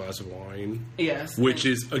entire glass of wine. Yes, which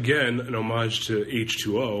is again an homage to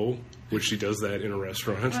H2O. Which she does that in a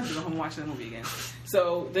restaurant. I have to go home and watch that movie again.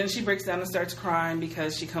 So then she breaks down and starts crying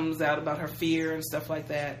because she comes out about her fear and stuff like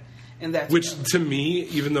that. And that's which, to me,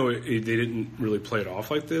 even though they didn't really play it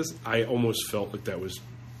off like this, I almost felt like that was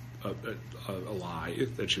a lie,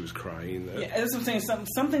 that she was crying. Yeah, that's what I'm saying.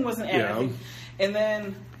 Something wasn't added. Yeah. And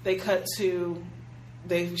then they cut to...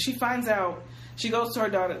 She finds out... She goes to her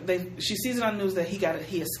daughter... She sees it on the news that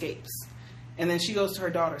he escapes. And then she goes to her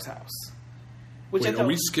daughter's house. Wait, are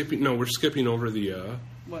we skipping? No, we're skipping over the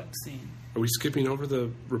What scene? Are we skipping over the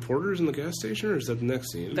reporters in the gas station, or is that the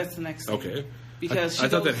next scene? That's the next scene. Okay. Because I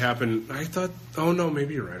thought that happened. I thought, oh no,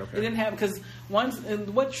 maybe you're right. Okay. It didn't happen because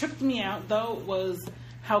what tripped me out though was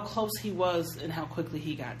how close he was and how quickly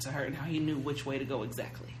he got to her and how he knew which way to go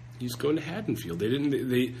exactly. He's going to Haddonfield. They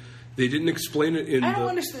didn't explain it in. I don't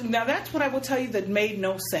understand. Now that's what I will tell you that made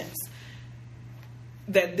no sense.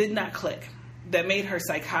 That did not click. That made her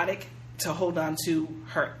psychotic to hold on to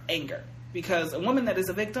her anger, because a woman that is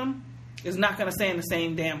a victim is not going to stay in the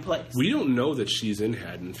same damn place. We don't know that she's in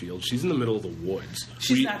Haddonfield. She's in the middle of the woods.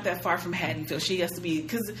 She's not that far from Haddonfield. She has to be,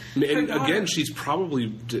 because again, she's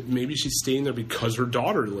probably, maybe she's staying there because her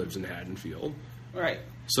daughter lives in Haddonfield. Right.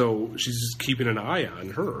 So she's just keeping an eye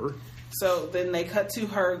on her. So then they cut to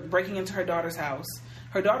her breaking into her daughter's house.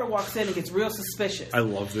 Her daughter walks in and gets real suspicious. I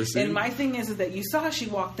love this scene. And my thing is that you saw how she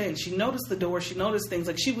walked in. She noticed the door. She noticed things.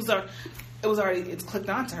 Like it's clicked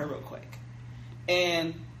onto her real quick.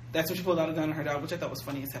 And that's when she pulled out a gun on her dog, which I thought was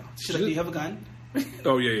funny as hell. She's like, do you have a gun?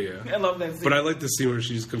 Oh, yeah. I love that scene. But I like the scene where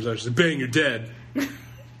she just comes out and she's like, bang, you're dead.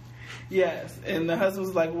 Yes. And the husband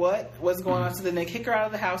was like, what? What's going on? So then they kick her out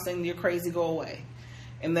of the house saying, you're crazy, go away.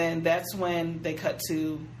 And then that's when they cut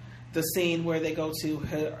to the scene where they go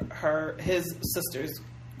to his sister's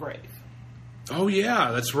grave. Oh,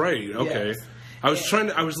 yeah, that's right. Okay. Yes. I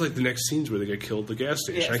was like, the next scene's where they get killed at the gas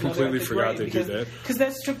station. Yes, I completely forgot they did that. Because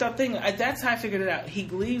that's a tricked out thing. That's how I figured it out. He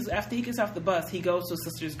leaves, after he gets off the bus, he goes to his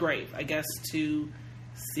sister's grave, I guess, to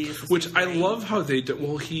see his sister's Which grave. I love how they did.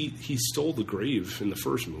 Well, he stole the grave in the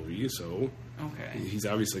first movie, so okay. He's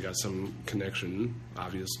obviously got some connection.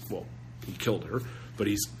 Well, he killed her, but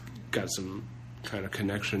he's got some kind of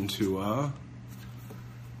connection to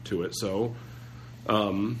it. So,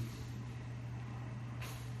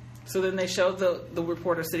 so then they showed the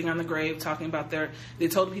reporter sitting on the grave talking about they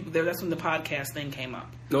told people there. That's when the podcast thing came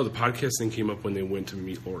up. No, the podcast thing came up when they went to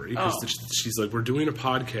meet Lori. She's like, we're doing a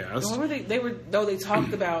podcast. They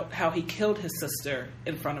talked about how he killed his sister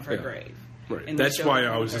in front of her grave. Right. And that's why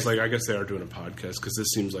I was just like, I guess they are doing a podcast, because this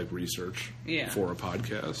seems like research for a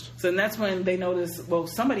podcast. So then that's when they notice,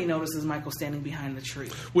 somebody notices Michael standing behind the tree.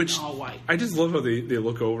 Which, all white. I just love how they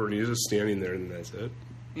look over and he's just standing there and that's it.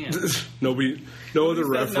 Yeah. No other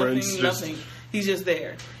reference. Nothing. He's just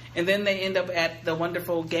there. And then they end up at the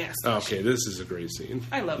wonderful gas station. Okay, this is a great scene.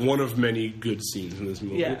 I love it. One of many good scenes in this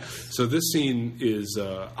movie. Yeah. So this scene is,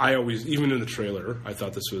 I always, even in the trailer, I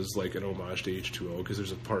thought this was like an homage to H2O, because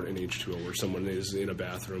there's a part in H2O where someone is in a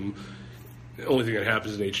bathroom. The only thing that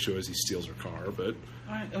happens in H2O is he steals her car, but...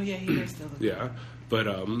 Oh, yeah, he does steal the car. Yeah, but,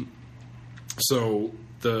 so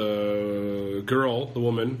the girl, the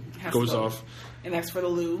woman, goes off... And asks for the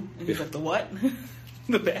loo, and he's like, the what?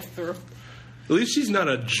 The bathroom. At least she's not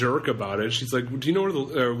a jerk about it. She's like, do you know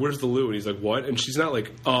where's the loo? And he's like, what? And she's not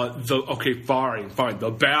like, okay, fine, the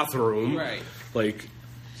bathroom. Right. Like,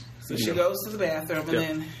 so she goes to the bathroom, and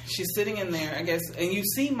then she's sitting in there, I guess, and you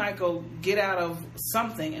see Michael get out of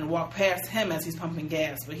something and walk past him as he's pumping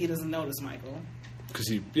gas, but he doesn't notice Michael.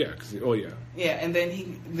 Yeah, and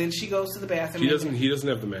then she goes to the bathroom. He doesn't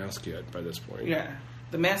have the mask yet by this point. Yeah.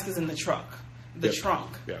 The mask is in the trunk. Trunk.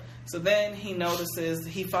 Yeah. So then he notices,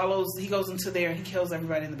 he goes into there and he kills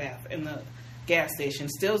everybody in the gas station,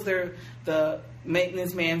 steals the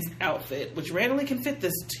maintenance man's outfit, which randomly can fit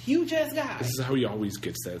this huge ass guy. This is how he always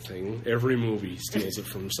gets that thing. Every movie he steals it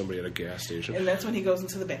from somebody at a gas station. And that's when he goes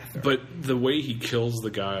into the bathroom. But the way he kills the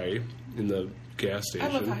guy in the gas station.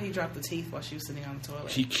 I love how he dropped the teeth while she was sitting on the toilet.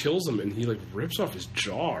 He kills him and he rips off his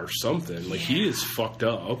jaw or something. Like, he is fucked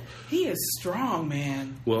up. He is strong,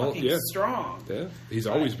 man. Well, strong. Yeah, he's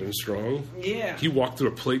always been strong. Yeah. He walked through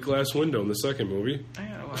a plate glass window in the second movie. I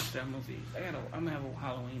gotta watch that movie. I'm gonna have a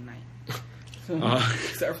Halloween night.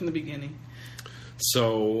 Start from the beginning.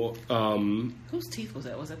 So, whose teeth was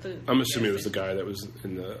that? Was that the? I'm assuming it was the guy that was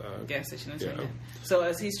in the gas station. That's right. So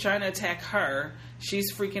as he's trying to attack her,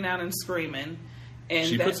 she's freaking out and screaming. And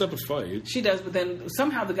she puts up a fight. She does, but then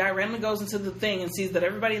somehow the guy randomly goes into the thing and sees that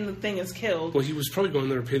everybody in the thing is killed. Well, he was probably going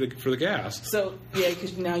there to pay for the gas. So, yeah,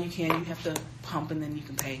 because now you have to pump and then you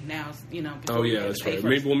can pay. Now, Oh, yeah, that's right.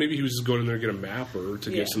 Maybe he was just going in there to get a map or to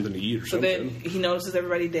get something to eat or something. So then he notices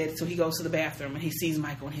everybody dead, so he goes to the bathroom and he sees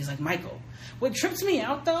Michael and he's like, Michael. What trips me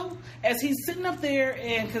out, though, as he's sitting up there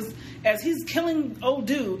and because as he's killing old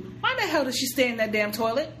dude, why the hell did she stay in that damn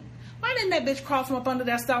toilet? Why didn't that bitch crawl from up under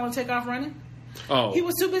that stall and take off running? Oh. He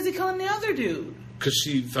was too busy killing the other dude. Because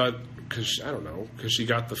she thought, I don't know, because she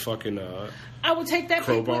got the fucking I would take that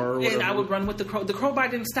crowbar and I would run with the crowbar. The crowbar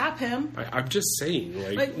didn't stop him. I'm just saying,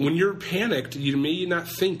 when you're panicked, you may not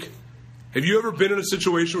think Have you ever been in a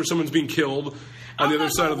situation where someone's being killed on the other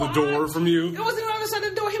side of the door from you? It wasn't on the other side of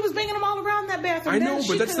the door. He was banging them all around that bathroom. I know,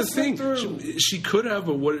 but that's the thing. She could have,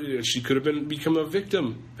 but she could have become a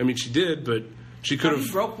victim. I mean, she did, but she could have.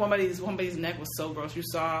 He broke somebody's neck. Was so gross. You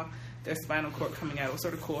saw their spinal cord coming out. It was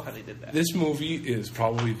sort of cool how they did that. This movie is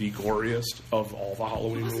probably the goriest of all the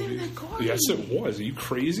Halloween movies. Yes, it was. Are you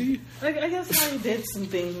crazy? I guess Harry did some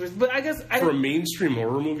things, but I guess for a mainstream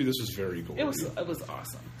horror movie, this was very gory. It was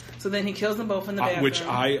awesome. So then he kills them both in the bathroom. Which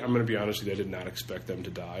I'm going to be honest with you, I did not expect them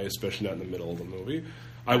to die, especially not in the middle of the movie.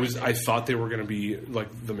 I thought they were going to be like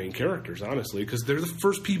the main characters, honestly, because they're the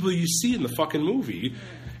first people you see in the fucking movie.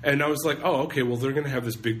 And I was like, oh, okay, well, they're going to have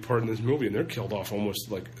this big part in this movie, and they're killed off almost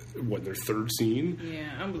like, what, their third scene? Yeah,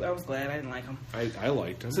 I was glad. I didn't like them. I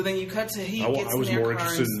liked them. So then you cut to he gets in their car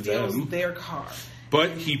and steals their car.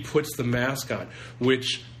 But he puts the mask on,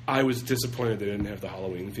 which I was disappointed they didn't have the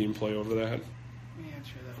Halloween theme play over that. Yeah,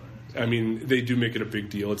 true, that was. I mean, they do make it a big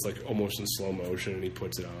deal. It's like almost in slow motion, and he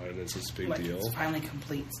puts it on, and it's this big deal. It's finally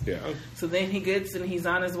complete. Yeah. So then he gets, and he's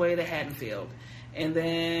on his way to Haddonfield. And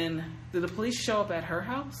then, did the police show up at her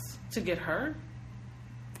house to get her?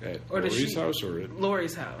 At Laurie's house or at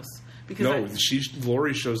Laurie's house? Because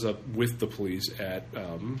Laurie shows up with the police at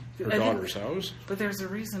her daughter's house. But there's a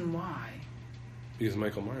reason why. Because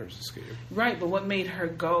Michael Myers escaped. Right, but what made her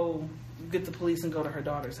go get the police and go to her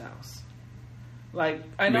daughter's house? Like,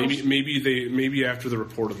 I know maybe after the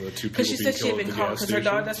report of the two people being killed at the gas station. Because she said she had been called because her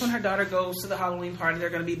daughter. That's when her daughter goes to the Halloween party. They're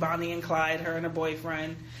going to be Bonnie and Clyde, her and her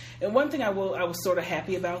boyfriend. And one thing I was sort of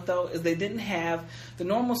happy about though is they didn't have the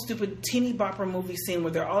normal stupid teeny bopper movie scene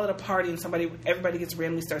where they're all at a party and everybody gets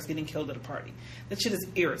randomly starts getting killed at a party. That shit is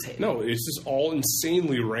irritating. No, it's just all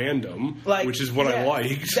insanely random, which is what I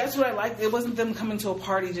liked. That's what I liked. It wasn't them coming to a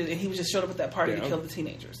party and he just showed up at that party to kill the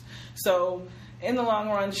teenagers. So. In the long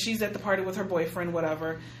run, she's at the party with her boyfriend,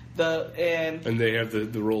 whatever. And they have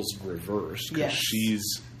the roles reversed because she's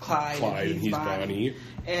Clyde and he's Bonnie.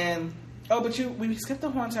 And we skipped the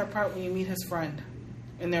whole entire part when you meet his friend,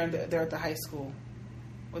 and they're at the high school.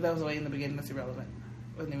 Well, that was way in the beginning. That's irrelevant.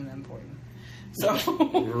 Wasn't even that important. So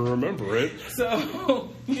remember it. So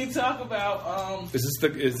you talk about is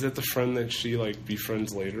that the friend that she like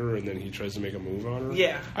befriends later, and then he tries to make a move on her?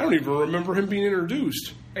 Yeah. I don't even remember him being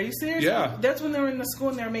introduced. Are you serious? Yeah. That's when they were in the school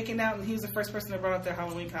and they were making out, and he was the first person that brought up their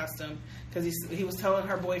Halloween costume because he was telling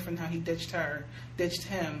her boyfriend how he ditched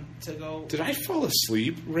him to go. Did I fall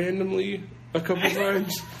asleep randomly a couple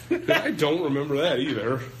times? I don't remember that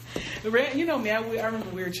either. You know me, I remember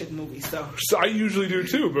weird shit movies, so I usually do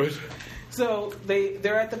too, but. So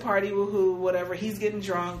they're at the party, woohoo, whatever. He's getting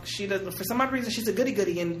drunk. She doesn't, for some odd reason, she's a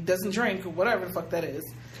goody-goody and doesn't drink, whatever the fuck that is.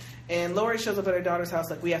 And Laurie shows up at her daughter's house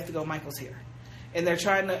like, we have to go, Michael's here. And they're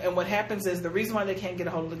trying to, and what happens is the reason why they can't get a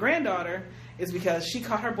hold of the granddaughter is because she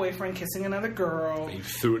caught her boyfriend kissing another girl. He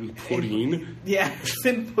threw it in pudding.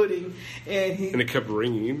 In pudding. And it kept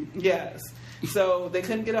ringing. Yes. So they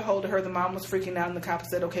couldn't get a hold of her. The mom was freaking out, and the cop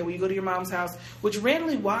said, okay, well, you go to your mom's house. Which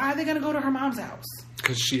randomly, why are they going to go to her mom's house?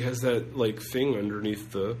 Because she has that, thing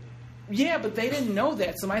underneath the... Yeah, but they didn't know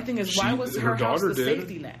that. So my thing is, why was her house the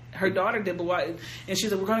safety net? Her daughter did, but why? And she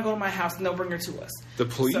said, we're going to go to my house, and they'll bring her to us. The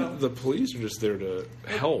police are just there to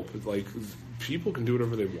help. People can do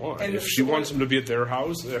whatever they want. And if she wants them to be at her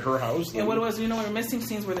house. Then... And what it was, we were missing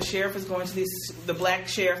scenes where the sheriff is going to the black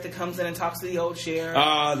sheriff that comes in and talks to the old sheriff.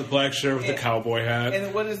 The black sheriff with the cowboy hat.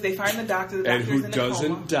 And what is, they find the doctor. And who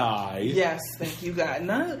doesn't die. Yes, thank you, God.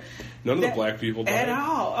 None of the black people died. At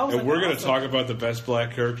all. And we're going to talk about the best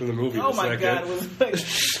black character in the movie in a second. God. It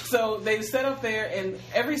was so they set up there, and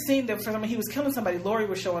every scene that for he was killing somebody, Laurie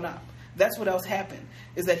was showing up. That's what else happened,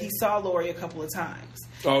 is that he saw Laurie a couple of times.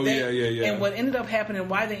 Oh, yeah. And what ended up happening,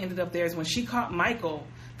 why they ended up there, is when she caught Michael,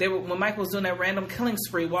 when Michael was doing that random killing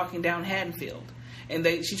spree walking down Haddonfield. And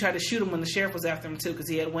she tried to shoot him when the sheriff was after him, too, because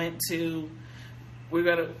he had went to...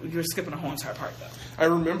 You're skipping a whole entire part, though. I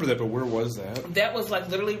remember that, but where was that? That was,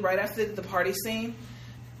 literally right after the party scene.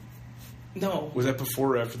 No. Was that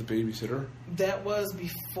before or after the babysitter? That was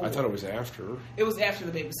before. I thought it was after. It was after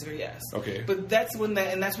the babysitter, yes. Okay. But that's when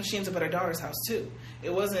she ends up at her daughter's house too.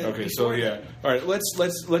 It wasn't. Okay, so yeah. All right, let's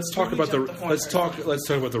talk about let's talk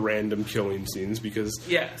about the random killing scenes because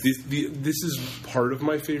yes. This is part of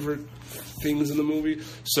my favorite things in the movie.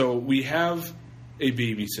 So we have a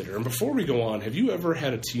babysitter, and before we go on, have you ever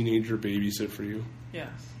had a teenager babysit for you? Yes.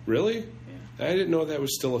 Really? Yeah. I didn't know that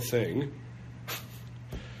was still a thing.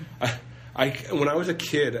 When I was a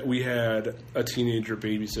kid, we had a teenager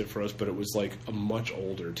babysit for us, but it was a much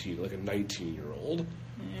older teen, a 19-year-old.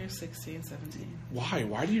 You're 16, 17. Why?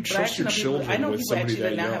 Why do you trust your children with somebody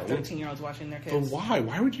that young? I know people actually now have 13-years watching their kids. But why?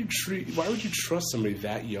 Why would you trust somebody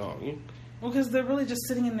that young? Well, because they're really just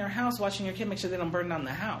sitting in their house watching your kid make sure they don't burn down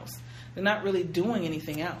the house. They're not really doing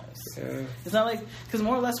anything else. Yeah. It's not like, because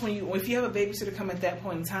more or less if you have a babysitter come at that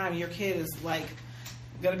point in time, your kid is like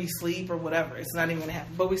going to be asleep or whatever. It's not even going to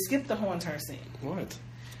happen. But we skipped the whole entire scene. What?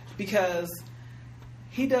 Because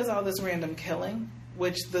he does all this random killing,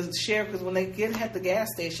 which the sheriff, because when they get at the gas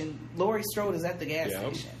station, Laurie Strode is at the gas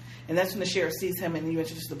station. And that's when the sheriff sees him and you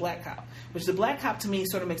introduce the black cop. Which the black cop, to me,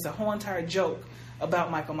 sort of makes a whole entire joke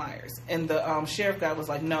about Michael Myers. And the sheriff guy was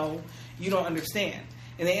like, no, you don't understand.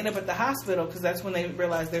 And they end up at the hospital because that's when they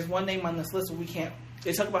realize there's one name on this list where we can't.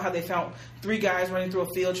 They talk about how they found 3 guys running through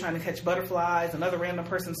a field trying to catch butterflies, another random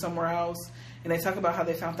person somewhere else. And they talk about how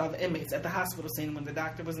they found all the inmates at the hospital scene when the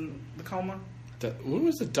doctor was in the coma. When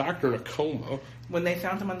was the doctor in a coma? When they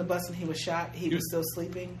found him on the bus and he was shot, he was still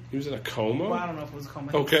sleeping. He was in a coma? Well, I don't know if it was a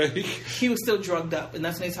coma. Okay. He was still drugged up. And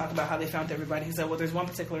that's when they talk about how they found everybody. He said, well, there's one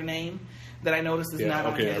particular name that I noticed is not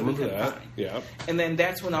on here. Okay, I remember that. Yeah. And then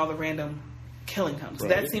that's when all the random killing comes. Right.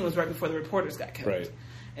 That scene was right before the reporters got killed. Right.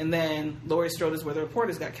 And then Laurie Strode is where the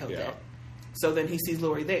reporters got killed at. So then he sees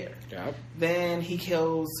Laurie there. Yeah. Then he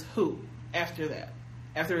kills who after that?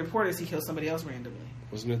 After the reporters, he kills somebody else randomly.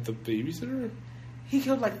 Wasn't it the babysitter? He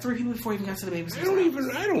killed like 3 people before he even got to the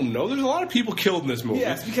babysitter. I don't know. There's a lot of people killed in this movie.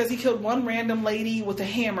 Yes, because he killed one random lady with a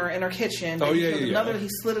hammer in her kitchen. Oh, He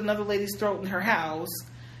slit another lady's throat in her house.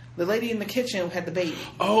 The lady in the kitchen had the baby.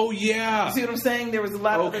 Oh, yeah. You see what I'm saying? There was a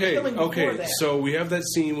lot of other killing before that. So we have that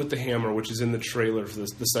scene with the hammer, which is in the trailer for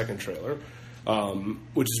the second trailer,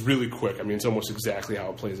 which is really quick. I mean, it's almost exactly how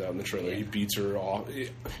it plays out in the trailer. Yeah. He beats her off.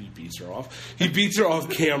 He beats her off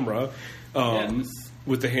camera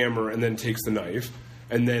with the hammer and then takes the knife.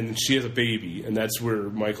 And then she has a baby, and that's where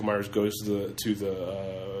Michael Myers goes to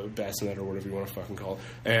the bassinet or whatever you want to fucking call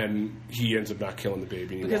it, and he ends up not killing the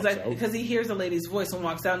baby. And because he hears the lady's voice and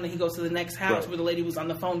walks out, and then he goes to the next house where the lady was on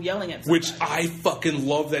the phone yelling at somebody. Which I fucking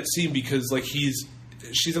love that scene because like she's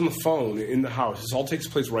on the phone in the house. This all takes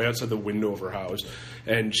place right outside the window of her house.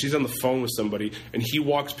 And she's on the phone with somebody, and he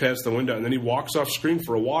walks past the window, and then he walks off screen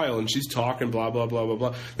for a while, and she's talking, blah, blah, blah, blah,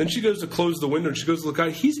 blah. Then she goes to close the window, and she goes to look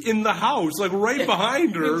out. He's in the house, like right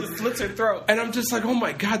behind her. He just slits her throat. And I'm just like, oh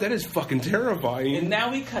my God, that is fucking terrifying. And now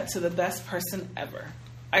we cut to the best person ever.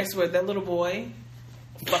 I swear, that little boy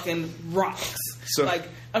fucking rocks. So, like,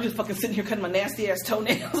 I'm just fucking sitting here cutting my nasty ass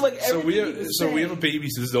toenails. Like, we have a babysitter.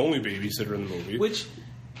 This is the only babysitter in the movie. Which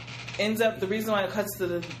ends up, the reason why it cuts to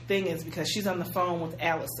the thing is because she's on the phone with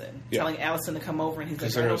Allison, telling Allison to come over, and he's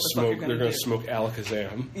like, they're going to smoke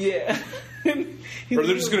Alakazam. Yeah. Or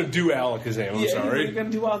they're just going to do Alakazam, I'm sorry. They're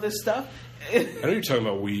going to do all this stuff. I know you're talking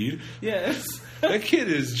about weed. Yes. That kid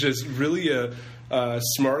is just really a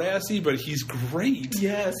smart-assy, but he's great.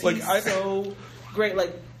 Yes, like, he's so great.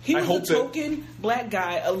 Like, he was a token black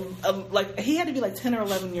guy. Like, he had to be like 10 or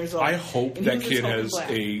 11 years old. I hope that kid has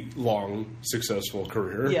a long, successful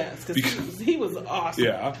career. Yes, because he was awesome.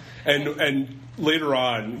 Yeah, and later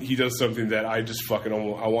on, he does something that I just fucking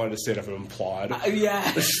I wanted to stand up and applaud.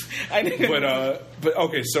 Yes, I did. But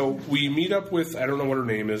okay, so we meet up with, I don't know what her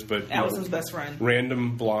name is, but Allison's best friend,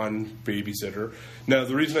 random blonde babysitter. Now,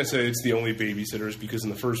 the reason I say it's the only babysitter is because in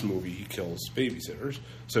the first movie he kills babysitters,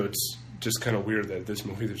 so it's just kind of weird that this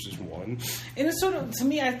movie there's just one. And it's sort of, to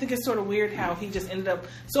me, I think it's sort of weird how he just ended up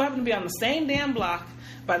so happened to be on the same damn block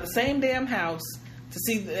by the same damn house to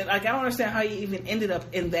see. Like, I don't understand how he even ended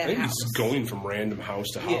up in that house. He's going from random house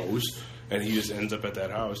to house, and he just ends up at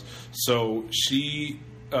that house. So she.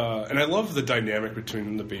 And I love the dynamic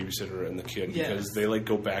between the babysitter and the kid because they like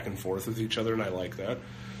go back and forth with each other, and I like that.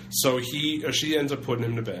 So she ends up putting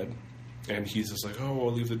him to bed. And he's just like, oh,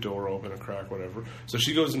 I'll leave the door open, a crack, whatever. So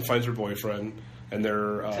she goes and finds her boyfriend, and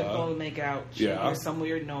they're... typical make out. She hears some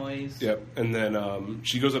weird noise. Yep. And then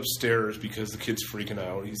she goes upstairs because the kid's freaking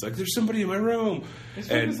out. He's like, there's somebody in my room.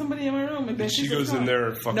 There's somebody in my room. And then she goes in there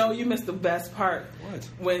and fucking... No, you missed the best part. What?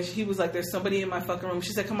 When he was like, there's somebody in my fucking room.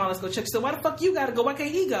 She said, come on, let's go check. She said, why the fuck you gotta go? Why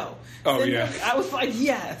can't he go? Oh, yeah. I was like,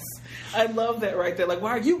 yes. I love that right there. Like,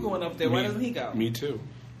 why are you going up there? Why doesn't he go? Me too.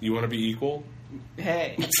 You want to be equal?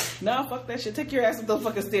 Hey, no, fuck that shit. Take your ass up those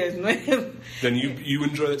fucking stairs, man. Then you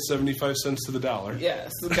enjoy that 75 cents to the dollar.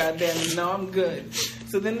 Yes, goddamn. No, I'm good.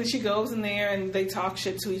 So then she goes in there and they talk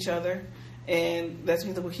shit to each other, and that's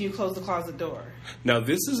when can you close the closet door? Now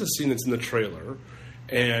this is a scene that's in the trailer,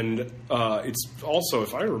 and it's also,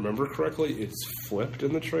 if I remember correctly, it's flipped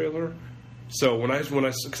in the trailer. So when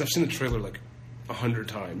because I've seen the trailer like 100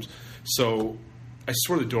 times, so I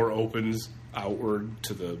swear the door opens outward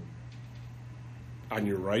to the. On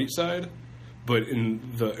your right side, but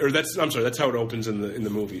that's how it opens in the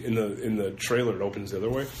movie. In the trailer, it opens the other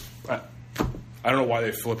way. I don't know why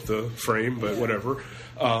they flipped the frame, but whatever.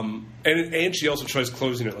 And she also tries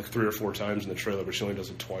closing it like 3 or 4 times in the trailer, but she only does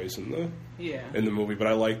it twice in the movie. But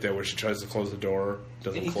I like that where she tries to close the door,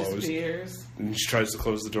 doesn't close. Disappears. And she tries to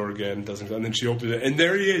close the door again, doesn't. And then she opens it, and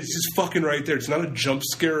there he is, just fucking right there. It's not a jump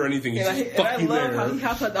scare or anything. He's just fucking there. And I love how he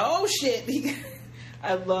hops out. Oh shit!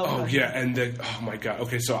 I love. Oh yeah, and then oh my god.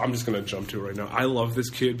 Okay, so I'm just gonna jump to it right now. I love this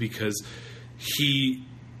kid because he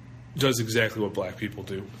does exactly what black people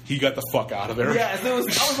do. He got the fuck out of there. Yes, I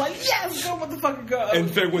was like, yes, go with the fucking girl. In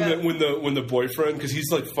fact, when the boyfriend, because he's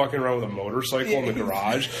like fucking around with a motorcycle in the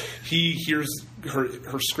garage, he hears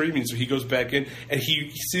her screaming, so he goes back in and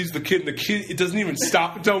he sees the kid, and the kid it doesn't even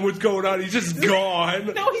stop and tell him what's going on. He's just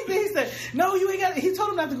gone. No, he said, no, you ain't got. He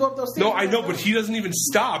told him not to go up those stairs. No, I know, but he doesn't even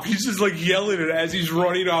stop. He's just like yelling it as he's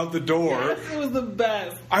running out the door. Yes, it was the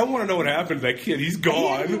best. I want to know what happened to that kid. He's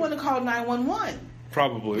gone. He want to call 911.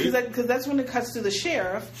 Probably. Because that's when it cuts to the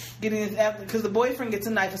sheriff getting his... Because the boyfriend gets a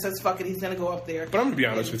knife and says, fuck it, he's going to go up there. But I'm going to be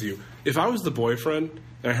honest with you. If I was the boyfriend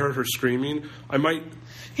and I heard her screaming, I might...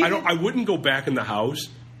 I wouldn't go back in the house,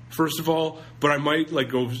 first of all, but I might, like,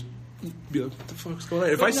 go... Be like, what the fuck's going on?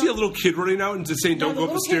 If I see a little kid running out and just saying, don't go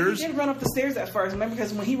up the stairs... He did run up the stairs at first, remember?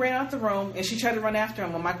 Because when he ran out the room and she tried to run after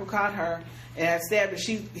him, when Michael caught her and had stabbed her,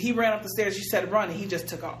 he ran up the stairs, she said run, and he just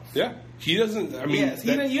took off. Yeah. He doesn't... I mean... Yes,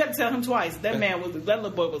 you had to tell him twice. That little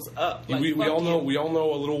boy was up. Like, we all know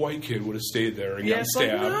a little white kid would have stayed there and gotten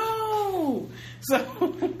stabbed. Like, no! So...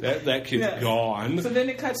 that kid's gone. So then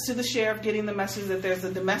it cuts to the sheriff getting the message that there's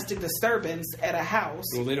a domestic disturbance at a house.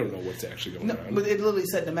 Well, they don't know what's actually going on. But it literally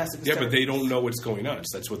said domestic disturbance. Yeah, but they don't know what's going on.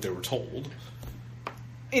 So that's what they were told.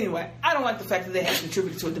 Anyway, I don't like the fact that they have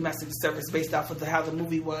contributed to a domestic disturbance based off of how the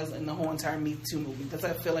movie was and the whole entire Me Too movie. Because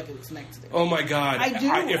I feel like it was connected. Oh my god! I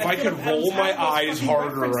do. If I could roll my eyes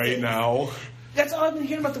harder right now. That's all I've been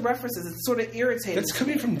hearing about the references. It's sort of irritating. That's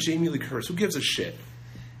coming from Jamie Lee Curtis. Who gives a shit?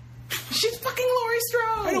 She's fucking Laurie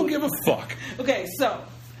Strode. I don't give a fuck. Okay, so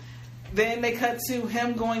then they cut to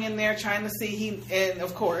him going in there trying to see. And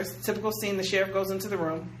of course, typical scene. The sheriff goes into the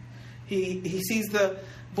room. He sees the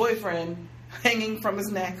boyfriend hanging from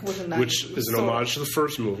his neck with a knife. Which is an homage to the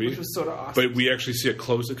first movie. Which was sort of awesome. But we actually see it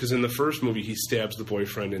close, because in the first movie, he stabs the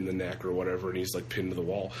boyfriend in the neck or whatever, and he's like pinned to the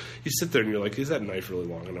wall. You sit there and you're like, is that knife really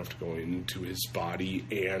long enough to go into his body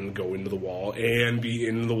and go into the wall and be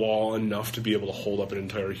in the wall enough to be able to hold up an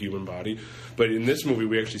entire human body? But in this movie,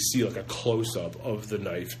 we actually see like a close-up of the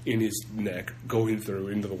knife in his neck going through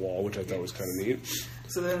into the wall, which I thought was kind of neat.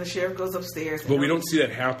 So then the sheriff goes upstairs. But we don't see that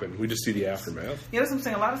happen. We just see the aftermath. Yeah, that's what I'm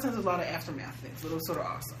saying. A lot of times there's a lot of aftermath things, but it was sort of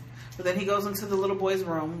awesome. But then he goes into the little boy's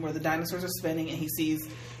room where the dinosaurs are spinning, and he sees...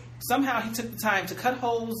 Somehow he took the time to cut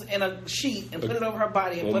holes in a sheet and put it over her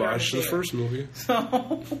body and put her in a chair. Homage to the first movie.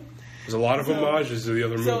 So... There's a lot of homages to the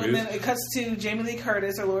other movies. So then it cuts to Jamie Lee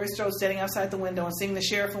Curtis or Laurie Strode standing outside the window and seeing the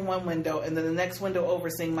sheriff in one window, and then the next window over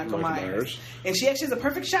seeing Michael Myers. And she actually has a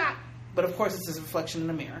perfect shot, but of course it's his reflection in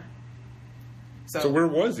the mirror. So where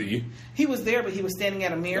was he? He was there, but he was standing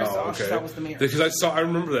at a mirror, so all she saw was the mirror. Because I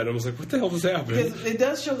remember that, and I was like, what the hell just happened? Because it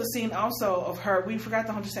does show the scene also of her, we forgot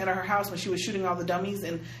to understand at her house when she was shooting all the dummies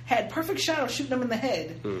and had perfect shot of shooting them in the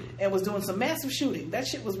head and was doing some massive shooting. That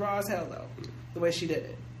shit was raw as hell, though, the way she did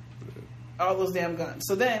it. All those damn guns.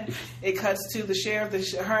 So then it cuts to the sheriff,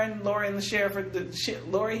 her and Laurie and the sheriff.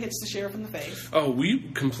 Laurie hits the sheriff in the face. Oh, we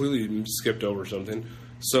completely skipped over something.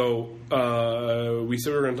 So we said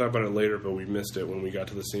we were going to talk about it later, but we missed it when we got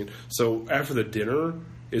to the scene. So after the dinner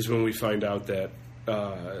is when we find out that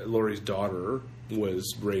Laurie's daughter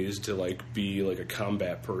was raised to be a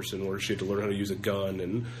combat person, where she had to learn how to use a gun.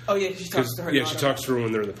 And she talks to her. Yeah, she talks to her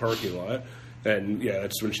when they're in the parking lot, and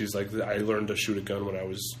that's when she's like, I learned to shoot a gun when I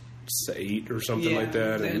was 8 or something like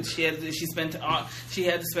that. And she had to spend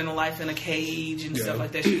a life in a cage and stuff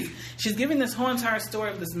like that. She's giving this whole entire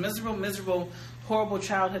story of this miserable, horrible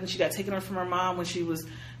childhood, and she got taken away from her mom when she was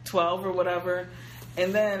 12 or whatever.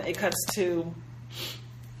 And then it cuts to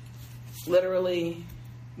literally,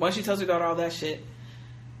 once she tells her daughter all that shit,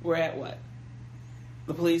 we're at what?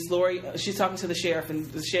 The police. Laurie, she's talking to the sheriff, and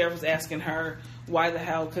the sheriff is asking her why the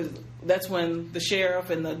hell, because that's when the sheriff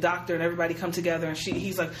and the doctor and everybody come together, and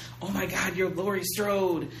he's like, oh my God, you're Laurie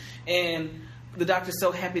Strode. And the doctor's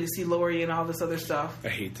so happy to see Laurie and all this other stuff. I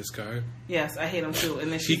hate this guy. Yes, I hate him too.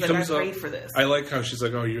 And then she's like, I'm great for this. I like how she's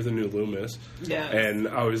like, oh, you're the new Loomis. Yeah. And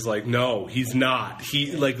I was like, no, he's not.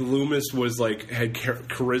 Loomis was had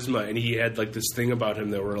charisma, and he had this thing about him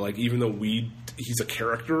that were even though he's a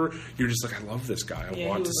character, you're just like, I love this guy. I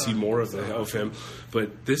want to see more of him.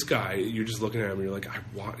 But this guy, you're just looking at him and you're like, I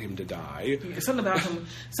want him to die.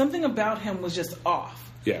 Something about him was just off.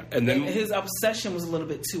 Yeah, and then his obsession was a little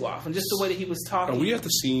bit too off, and just the way that he was talking. Are we at the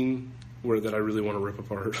scene that I really want to rip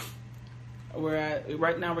apart?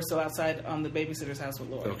 Right now we're still outside on the babysitter's house with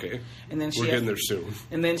Lori. Okay. And then we're getting there soon.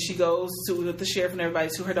 And then she goes with the sheriff and everybody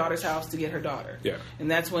to her daughter's house to get her daughter. Yeah.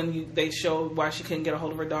 And that's when they show why she couldn't get a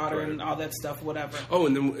hold of her daughter and all that stuff, whatever. Oh,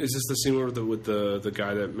 and then is this the scene with the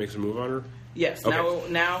guy that makes a move on her? Yes.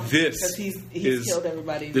 Okay. Now this because he's killed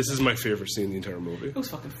everybody. This is my favorite scene in the entire movie. It was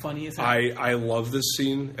fucking funny as hell. I love this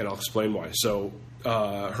scene, and I'll explain why. So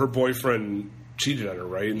her boyfriend cheated on her,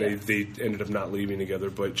 right? And they ended up not leaving together,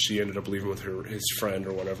 but she ended up leaving with his friend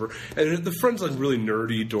or whatever. And the friend's like really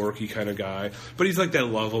nerdy, dorky kind of guy, but he's like that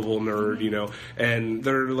lovable nerd, you know. And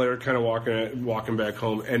they're kind of walking back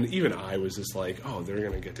home, and even I was just like, oh, they're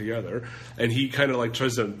gonna get together. And he kind of like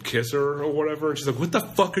tries to kiss her or whatever, and she's like, what the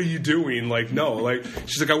fuck are you doing? Like, no, like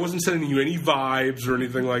she's like, I wasn't sending you any vibes or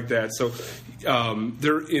anything like that. So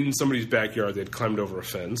they're in somebody's backyard. They'd climbed over a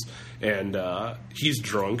fence, and he's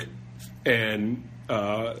drunk. And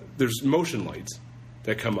there's motion lights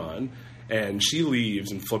that come on, and she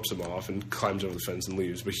leaves and flips him off and climbs over the fence and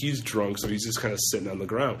leaves. But he's drunk, so he's just kind of sitting on the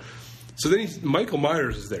ground. So then Michael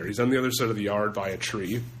Myers is there. He's on the other side of the yard by a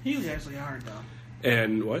tree. Huge ass yard, though.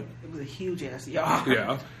 And what? It was a huge ass yard.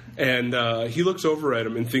 Yeah. And he looks over at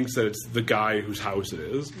him and thinks that it's the guy whose house it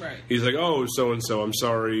is. Right. He's like, oh, so-and-so, I'm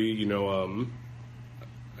sorry, you know,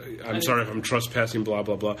 I'm sorry if I'm trespassing, blah,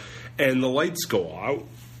 blah, blah. And the lights go out.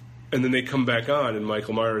 And then they come back on, and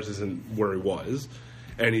Michael Myers isn't where he was.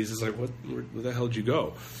 And he's just like, where the hell did you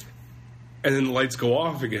go? And then the lights go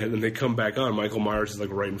off again, and they come back on. Michael Myers is,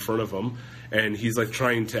 like, right in front of him. And he's, like,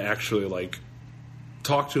 trying to actually, like,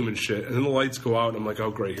 talk to him and shit. And then the lights go out, and I'm like, oh,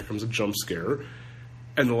 great, here comes a jump scare.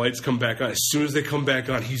 And the lights come back on. As soon as they come back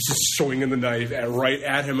on, he's just swinging the knife right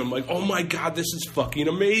at him. I'm like, oh, my God, this is fucking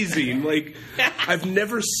amazing. Like, I've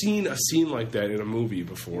never seen a scene like that in a movie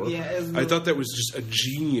before. Yeah, I thought that was just a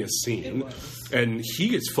genius scene. And he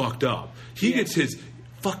gets fucked up. He gets his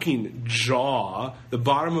fucking jaw, the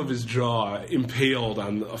bottom of his jaw, impaled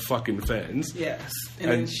on a fucking fence. Yes.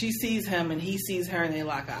 And then she sees him, and he sees her, and they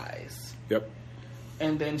lock eyes. Yep.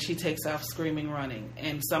 And then she takes off screaming, running.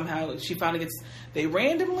 And somehow she finally gets... They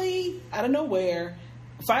randomly, out of nowhere,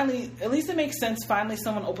 finally... At least it makes sense. Finally,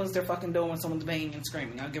 someone opens their fucking door when someone's banging and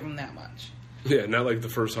screaming. I'll give them that much. Yeah, not like the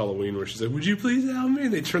first Halloween where she's like, would you please help me?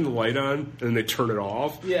 And they turn the light on, and then they turn it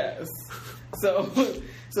off. Yes. So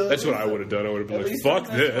that's what I would have done. I would have been like, fuck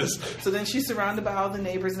this. So then she's surrounded by all the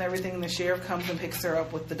neighbors and everything, and the sheriff comes and picks her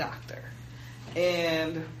up with the doctor.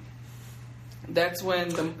 And... That's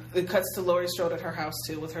when it cuts to Laurie Strode at her house,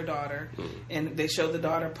 too, with her daughter. And they show the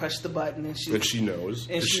daughter push the button. And she knows.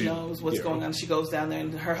 And she knows what's going on. She goes down there,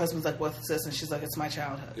 and her husband's like, what's this? And she's like, it's my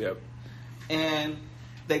childhood. Yep. And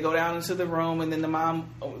they go down into the room, and then the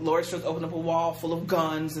mom, Laurie Strode, opens up a wall full of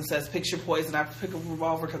guns and says, pick your poison. I have to pick a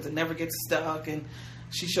revolver because it never gets stuck. And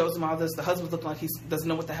she shows him all this. The husband's looking like he doesn't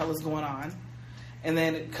know what the hell is going on. And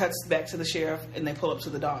then it cuts back to the sheriff, and they pull up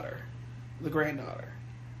to the daughter, the granddaughter.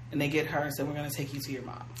 And they get her and say, we're going to take you to your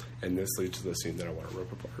mom. And this leads to the scene that I want to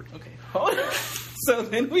rip apart. Okay, hold on. So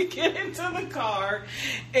then we get into the car,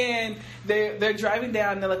 and they're driving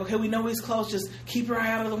down, and they're like, okay, we know he's close. Just keep your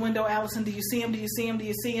eye out of the window, Allison. Do you see him? Do you see him? Do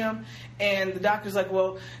you see him? And the doctor's like,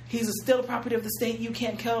 well, he's still a property of the state. You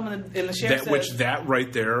can't kill him. And the sheriff says... That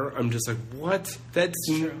right there, I'm just like, what? That's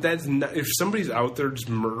not... If somebody's out there just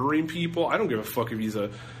murdering people, I don't give a fuck if he's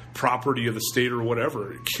a... property of the state or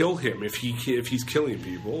whatever. Kill him if he's killing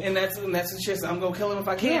people. And that's what she says. I'm gonna kill him if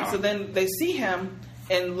I can. Yeah. So then they see him,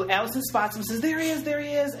 and Allison spots him, and says, there he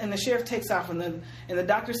is, and the sheriff takes off, and the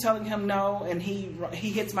doctor's telling him no, and he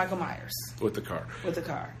hits Michael Myers with the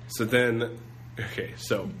car. So then, okay,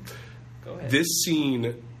 so go ahead. This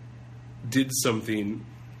scene did something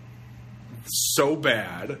so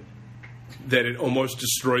bad that it almost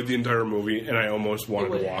destroyed the entire movie, and I almost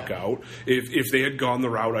wanted to walk out. If they had gone the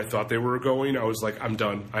route I thought they were going, I was like, I'm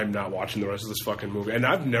done. I'm not watching the rest of this fucking movie. And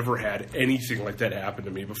I've never had anything like that happen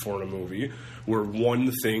to me before in a movie, where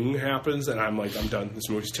one thing happens, and I'm like, I'm done. This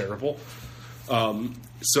movie's terrible.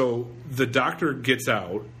 So the doctor gets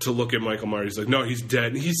out to look at Michael Myers. He's like, no, he's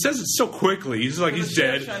dead. He says it so quickly. He's like, he's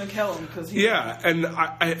dead. Trying to kill him. And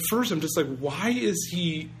at first I'm just like, why is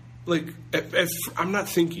he... Like, I'm not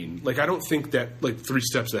thinking. Like, I don't think that, like, 3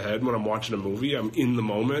 steps ahead when I'm watching a movie. I'm in the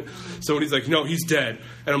moment. So when he's like, no, he's dead.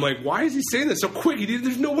 And I'm like, why is he saying that so quick?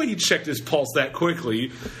 There's no way he checked his pulse that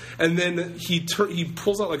quickly. And then he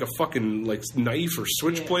pulls out, like, a fucking, like, knife or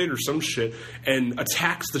switchblade or some shit and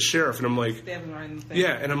attacks the sheriff. And I'm like... Stabbing right in the face.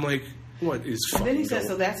 Yeah, and I'm like, what is fucking... And then he says,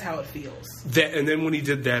 so that's how it feels. And then when he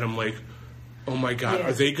did that, I'm like... Oh my god, Yeah.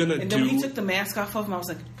 are they gonna and then when he took the mask off of him, I was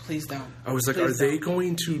like, please don't. I was like, Please are they don't.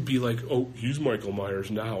 going to be like, oh, he's Michael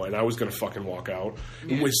Myers now? And I was gonna fucking walk out.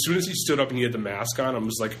 Yeah. And as soon as he stood up and he had the mask on, I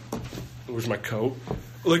was like, where's my coat?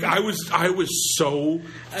 Like I was so.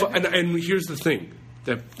 And here's the thing,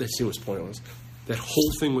 that scene was pointless. That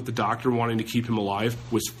whole thing with the doctor wanting to keep him alive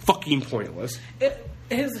was fucking pointless.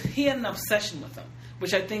 He had an obsession with him.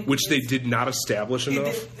 Which I think... Which they did not establish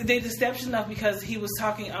enough? They established enough because he was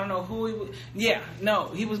talking... I don't know who he was... Yeah, no.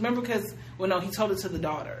 He was... Remember because... Well, no, he told it to the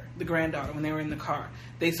daughter, the granddaughter, when they were in the car.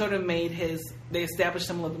 They sort of made his... They established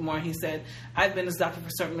him a little bit more. He said, I've been his doctor for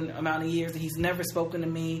a certain amount of years, and he's never spoken to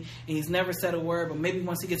me, and he's never said a word, but maybe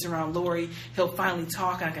once he gets around Laurie, he'll finally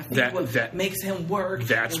talk, and I can think what makes him work.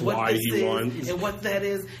 That's and what why this he is, won. And what that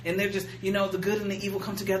is. And they're just... You know, the good and the evil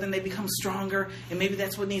come together, and they become stronger, and maybe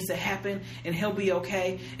that's what needs to happen, and he'll be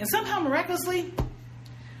okay. And somehow, miraculously,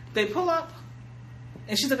 they pull up,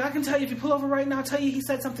 and she's like, I can tell you, if you pull over right now, I'll tell you he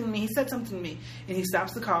said something to me. He said something to me. And he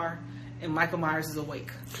stops the car, and Michael Myers is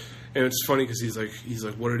awake. And it's funny because he's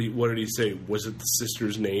like, what did he say? Was it the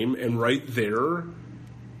sister's name? And right there,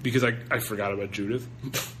 because I forgot about Judith,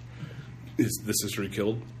 is the sister he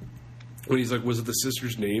killed. When he's like, was it the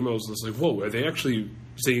sister's name? I was just like, whoa, are they actually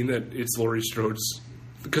saying that it's Laurie Strode's?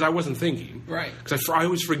 Because I wasn't thinking. Right. Because I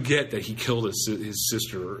always forget that he killed his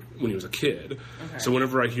sister when he was a kid. Okay. So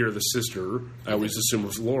whenever I hear the sister, I always assume it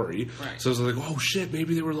was Laurie. Right. So I was like, oh shit,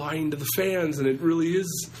 maybe they were lying to the fans and it really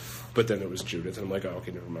is. But then it was Judith, and I'm like, oh,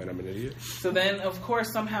 okay, never mind, I'm an idiot. So then, of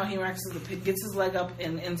course, somehow he gets his leg up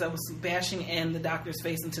and ends up bashing in the doctor's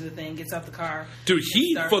face into the thing, gets out the car. Dude,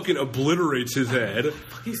 he fucking obliterates his head.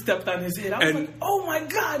 He stepped on his head. I was like, oh my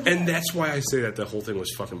god. And that's why I say that the whole thing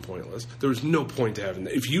was fucking pointless. There was no point to having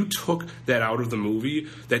that. If you took that out of the movie,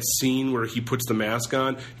 that scene where he puts the mask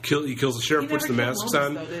on, he kills the sheriff, puts the mask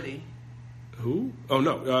on. Though, did he? Who? Oh,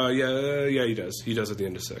 no. Yeah, he does. He does at the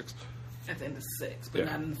end of 6. At the end of 6, but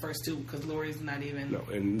not in the first 2, because Laurie's not even... No,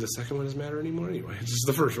 and the second one doesn't matter anymore anyway. It's just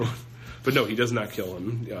the first one. But no, he does not kill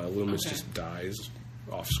him. Loomis just dies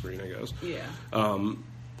off screen, I guess. Yeah.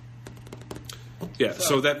 Yeah,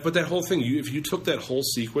 but that whole thing, if you took that whole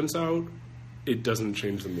sequence out, it doesn't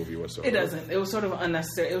change the movie whatsoever. It doesn't. It was sort of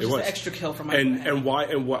unnecessary. It was just an extra kill for Michael. And why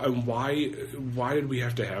did we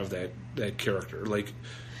have to have that character? Like,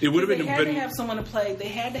 it would have been. They had to have someone to play. They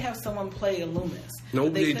had to have someone play a Loomis. No,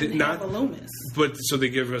 they did not. Have a Loomis. But so they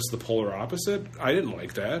gave us the polar opposite. I didn't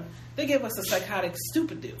like that. They gave us a psychotic,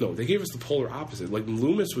 stupid dude. No, they gave us the polar opposite. Like,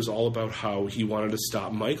 Loomis was all about how he wanted to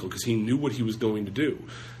stop Michael because he knew what he was going to do.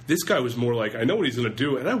 This guy was more like, I know what he's going to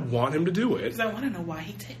do, and I want him to do it. Because I want to know why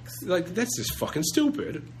he ticks. Like, that's just fucking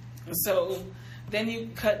stupid. So then you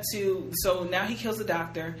cut to, so now he kills the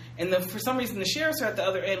doctor, and for some reason the sheriffs are at the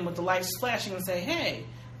other end with the lights flashing and say, hey,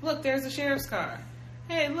 look, there's the sheriff's car.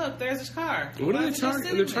 Hey, look, there's his car. What are they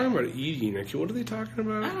talking? They're talking about eating. What are they talking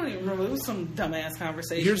about? I don't even remember. It was some dumbass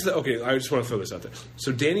conversation. I just want to throw this out there.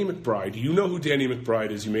 So Danny McBride, you know who Danny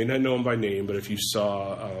McBride is. You may not know him by name, but if you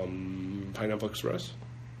saw Pineapple Express,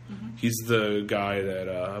 he's the guy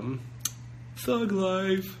that Thug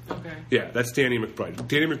Life. Okay. Yeah, that's Danny McBride.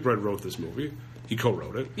 Danny McBride wrote this movie. He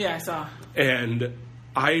co-wrote it. Yeah, I saw. And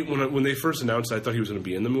when they first announced it, I thought he was going to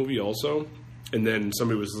be in the movie also. And then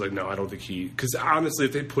somebody was like, no, I don't think he... Because honestly,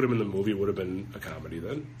 if they put him in the movie, it would have been a comedy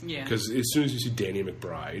then. Yeah. Because as soon as you see Danny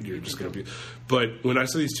McBride, you're just going to be... But when I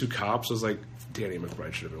saw these two cops, I was like, Danny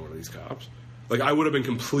McBride should have been one of these cops. Like, I would have been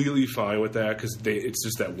completely fine with that because it's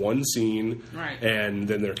just that one scene, right? And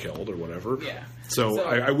then they're killed or whatever. Yeah. So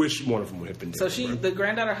I wish one of them would have been. So the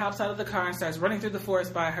granddaughter hops out of the car and starts running through the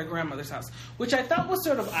forest by her grandmother's house, which I thought was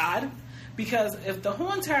sort of odd because if the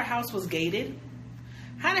whole entire house was gated,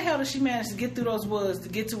 how the hell did she manage to get through those woods to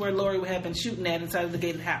get to where Laurie had been shooting at inside of the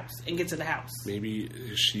gated house and get to the house? Maybe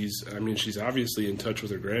she's obviously in touch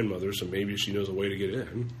with her grandmother, so maybe she knows a way to get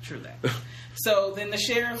in. True that. So then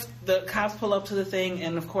the cops pull up to the thing,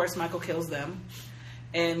 and of course Michael kills them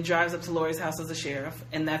and drives up to Laurie's house as a sheriff,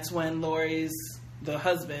 and that's when the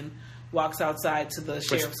husband, walks outside to the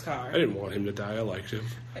sheriff's car. I didn't want him to die. I liked him.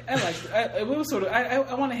 It was sort of.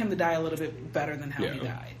 I wanted him to die a little bit better than how he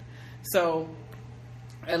died. So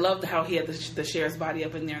I loved how he had the sheriff's body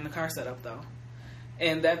up in there in the car setup, though.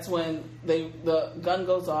 And that's when the gun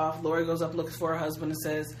goes off. Laurie goes up, looks for her husband,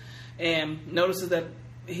 and notices that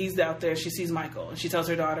he's out there. She sees Michael, and she tells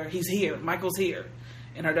her daughter, he's here. Michael's here.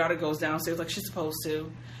 And her daughter goes downstairs like she's supposed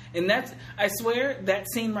to. And I swear, that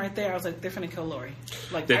scene right there, I was like, they're finna kill Laurie.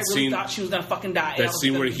 Like, I really thought she was gonna fucking die. That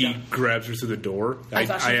scene where he grabs her through the door. I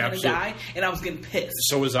thought she was gonna die, and I was getting pissed.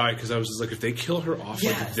 So was I, because I was just like, if they kill her off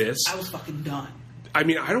like this... I was fucking done. I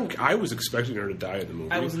mean, I was expecting her to die in the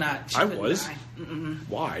movie. I was not. I was.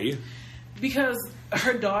 Why? Because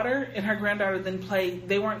her daughter and her granddaughter then played.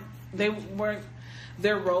 They weren't.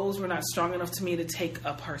 Their roles were not strong enough to me to take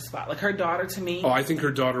up her spot. Like her daughter to me. Oh, I think her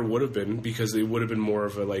daughter would have been, because it would have been more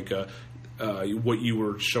of a what you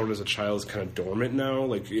were shown as a child is kind of dormant now.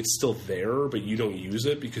 Like it's still there, but you don't use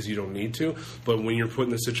it because you don't need to. But when you're put in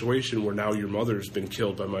the situation where now your mother's been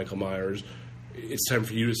killed by Michael Myers, it's time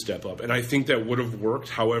for you to step up. And I think that would have worked.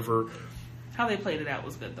 However, how they played it out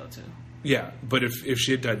was good though too. Yeah, but if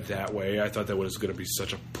she had died that way, I thought that was going to be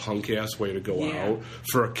such a punk-ass way to go out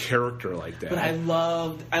for a character like that. But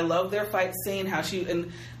I loved their fight scene, how she,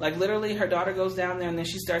 and like literally her daughter goes down there and then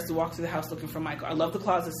she starts to walk through the house looking for Michael. I love the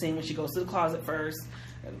closet scene when she goes to the closet first.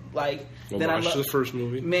 Like, then I watched the first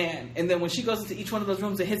movie. Man, and then when she goes into each one of those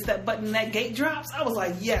rooms and hits that button and that gate drops, I was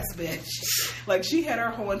like, yes, bitch. Like, she had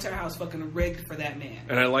her whole entire house fucking rigged for that man.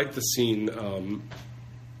 And I like the scene,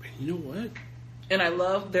 you know what? And I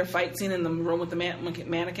love their fight scene in the room with the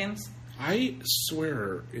mannequins. I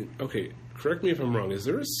swear, okay, correct me if I'm wrong, is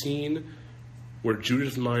there a scene where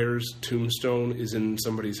Judith Meyer's tombstone is in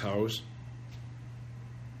somebody's house?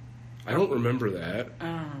 I don't remember that. I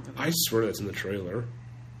don't remember that. I swear that's in the trailer.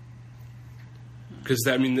 Because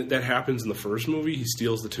that happens in the first movie. He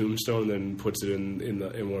steals the tombstone and then puts it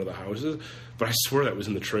in one of the houses. But I swear that was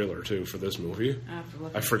in the trailer too for this movie.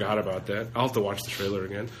 I forgot about that. I'll have to watch the trailer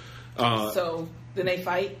again. So then they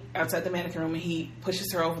fight outside the mannequin room, and he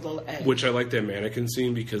pushes her over the edge. Which I like that mannequin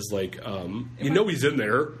scene because, like, you know he's in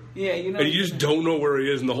there. Yeah, you know. And you just don't know where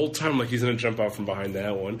he is, and the whole time, like, he's going to jump out from behind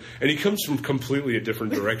that one. And he comes from completely a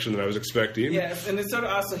different direction than I was expecting. Yes, and it's sort of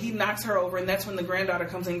also, he knocks her over, and that's when the granddaughter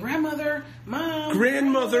comes in. Grandmother, Mom.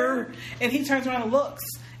 Grandmother. And he turns around and looks.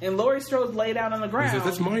 And Laurie Strode's laid out on the ground. He's like,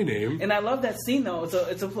 that's my name. And I love that scene, though.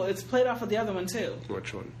 It's played off of the other one, too.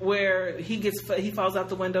 Which one? Where he falls out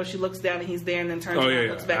the window, she looks down, and he's there, and then turns around and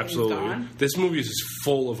looks back, absolutely. And he's gone. This movie is just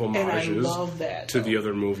full of homages and I love that, to the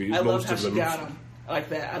other movies. I love Most how of she them got him like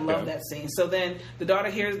that. I love that scene. So then the daughter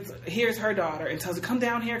hears her daughter and tells her, come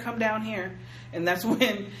down here. And that's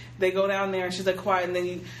when they go down there and she's like, quiet. And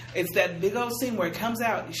then it's that big old scene where it comes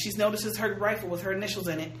out. She notices her rifle with her initials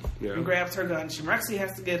in it and grabs her gun. She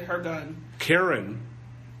has to get her gun. Karen.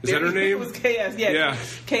 Is that her name? It was KS. Yeah.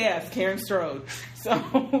 KS, Karen Strode.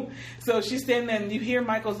 So she's standing there and you hear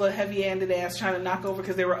Michael's little heavy-handed ass trying to knock over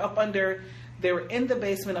because they were in the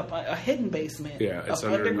basement, a hidden basement. Yeah, it's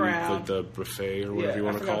underground. The buffet or whatever you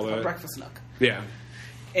want to call that. Breakfast nook. Yeah.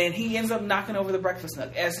 And he ends up knocking over the breakfast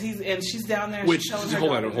nook and she's down there. And Which she's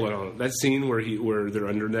telling her hold on. That scene where they're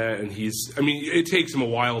under that and it takes him a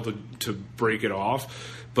while to break it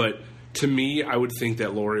off, but to me, I would think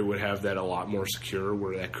that Laurie would have that a lot more secure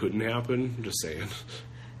where that couldn't happen. I'm just saying.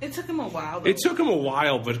 It took him a while, though. It took him a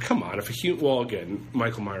while, but come on. Again,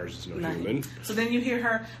 Michael Myers is no human. So then you hear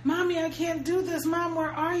her, Mommy, I can't do this. Mom,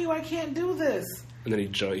 where are you? I can't do this. And then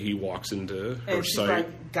he walks into her and she's sight.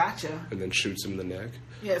 Like, gotcha. And then shoots him in the neck.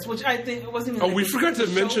 Yes, which I think it wasn't even. Oh, we forgot to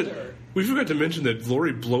mention that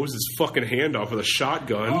Laurie blows his fucking hand off with a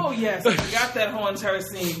shotgun. Oh yes, I forgot that whole entire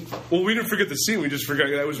scene. Well, we didn't forget the scene. We just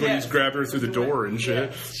forgot that was when he's grabbing her through the door and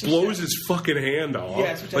shit. Blows his fucking hand off.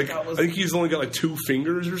 Yes, which I thought was. I think he's only got like 2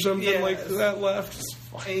 fingers or something like that left.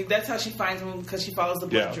 And that's how she finds him because she follows the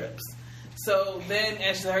blood drips. So then,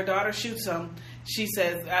 as her daughter shoots him, she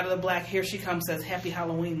says, out of the black, here she comes, says, Happy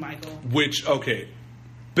Halloween, Michael. Which, okay,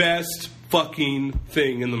 best fucking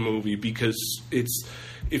thing in the movie because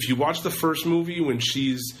if you watch the first movie when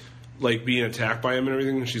she's like being attacked by him and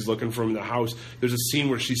everything and she's looking for him in the house, there's a scene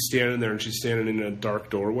where she's standing there and she's standing in a dark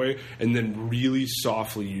doorway and then really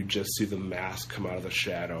softly you just see the mask come out of the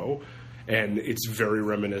shadow. And it's very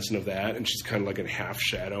reminiscent of that. And she's kind of like in half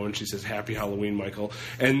shadow. And she says, Happy Halloween, Michael.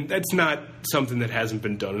 And that's not something that hasn't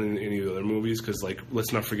been done in any of the other movies. Because, like,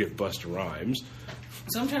 let's not forget Busta Rhymes.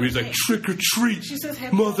 So where he's like, trick or treat, she says,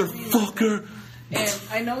 Happy motherfucker. And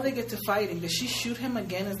I know they get to fighting. Does she shoot him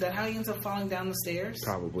again? Is that how he ends up falling down the stairs?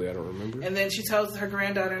 Probably. I don't remember. And then she tells her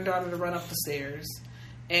granddaughter and daughter to run up the stairs.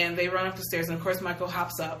 And they run up the stairs. And, of course, Michael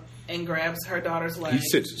hops up and grabs her daughter's leg. He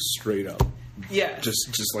sits straight up. Yeah.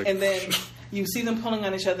 Just like... And then you see them pulling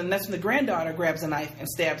on each other, and that's when the granddaughter grabs a knife and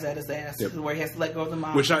stabs at his ass, where he has to let go of the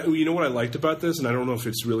mom. Which, you know what I liked about this, and I don't know if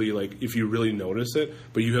it's really, like, if you really notice it,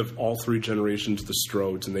 but you have all 3 generations of the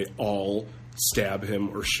Strodes, and they all stab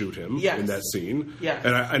him or shoot him Yes. in that scene. Yes.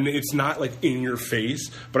 And it's not like in your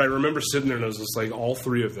face, but I remember sitting there and I was just like, all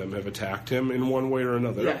three of them have attacked him in one way or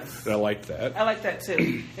another. Yes. And I liked that. I like that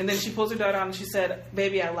too. And then she pulls her daughter out and she said,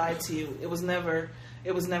 "Baby, I lied to you. It was never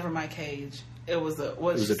my cage. It was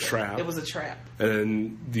a trap. It was a trap." And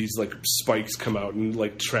then these like spikes come out and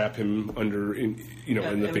like trap him under in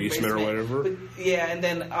the basement or whatever. But, yeah, and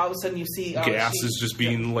then all of a sudden you see gas is just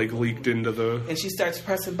being like leaked into the. And she starts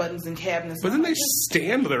pressing buttons in cabinets. But then they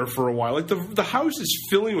stand there for a while. Like the house is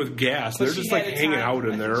filling with gas. And they're just like hanging out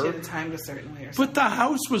in there. She had it timed a certain way. But the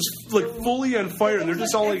house was like fully on fire, and they're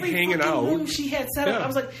just all like hanging out. Room she had set up. Yeah. I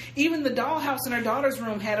was like, even the dollhouse in her daughter's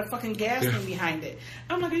room had a fucking gas thing behind it.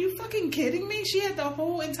 I'm like, are you fucking kidding me? She had the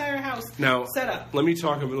whole entire house set up. Let me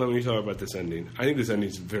talk about this ending. I think this ending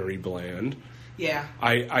is very bland. Yeah.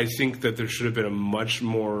 I think that there should have been a much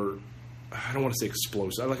more. I don't want to say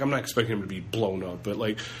explosive. Like I'm not expecting him to be blown up, but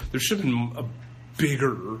like there should have been a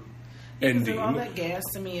bigger ending. All that gas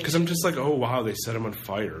to me. Because I'm just like, oh wow, they set him on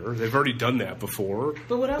fire. They've already done that before.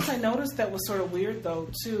 But what else I noticed that was sort of weird though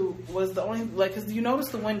too was the only because you notice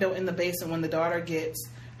the window in the basement when the daughter gets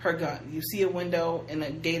her gun. You see a window and a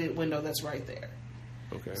gated window that's right there.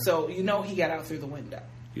 Okay. So you know he got out through the window.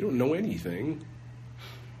 You don't know anything.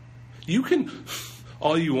 You can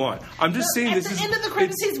all you want. I'm just saying this is. At the end of the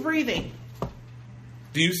credits, he's breathing.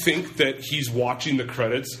 Do you think that he's watching the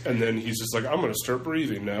credits and then he's just like, I'm going to start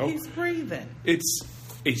breathing now? He's breathing. It's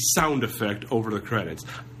a sound effect over the credits.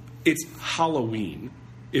 It's Halloween.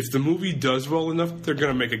 If the movie does well enough, they're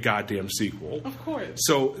going to make a goddamn sequel. Of course.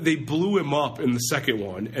 So they blew him up in the second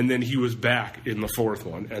one, and then he was back in the fourth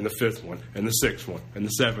one, and the fifth one, and the sixth one, and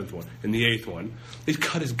the seventh one, and the eighth one. They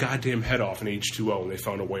cut his goddamn head off in H2O, and they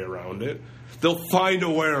found a way around it. They'll find a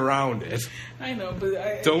way around it. I know,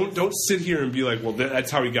 but don't sit here and be like, well,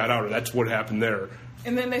 that's how he got out, or that's what happened there.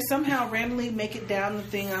 And then they somehow randomly make it down the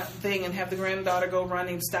thing and have the granddaughter go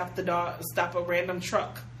running, stop a random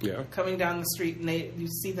truck coming down the street, and you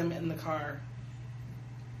see them in the car.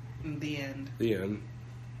 In the end. The end.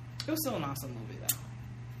 It was still an awesome movie,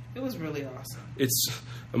 though. It was really awesome. It's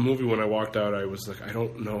a movie. When I walked out, I was like, I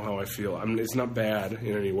don't know how I feel. I mean, it's not bad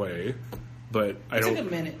in any way, but I don't. It took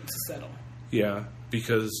a minute to settle. Yeah,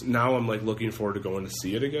 because now I'm like looking forward to going to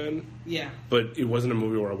see it again. Yeah. But it wasn't a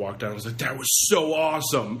movie where I walked out and was like, that was so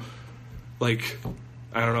awesome. Like,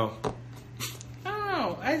 I don't know.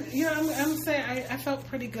 I'm saying I felt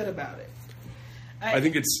pretty good about it. I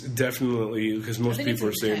think it's definitely, because most people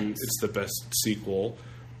are saying it's the best sequel.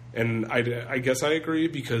 And I guess I agree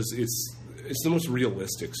because it's the most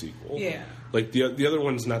realistic sequel. Yeah. Like the other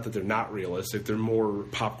ones, not that they're not realistic, they're more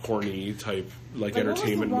popcorny type, like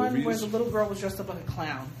entertainment what was the movies. one where the little girl was dressed up like a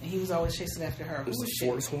clown and he was always chasing after her? It was the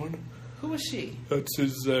fourth one. Who was she? That's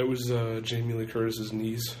his. It was Jamie Lee Curtis's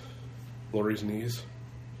niece, Laurie's niece.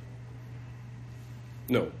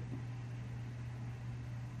 No,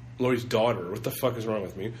 Laurie's daughter. What the fuck is wrong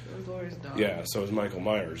with me? It was Laurie's daughter. Yeah, so it was Michael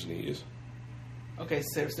Myers' niece. Okay,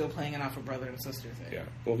 so they're still playing it off a brother and sister thing. Yeah.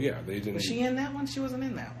 Well, yeah, they didn't. Was she in that one? She wasn't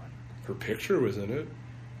in that one. Her picture was in it.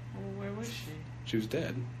 Well, where was she? She was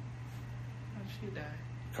dead. How did she die?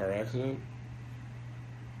 Car accident.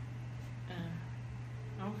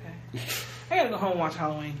 Okay. I gotta go home and watch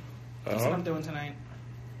Halloween. That's what I'm doing tonight.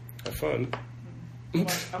 Have fun.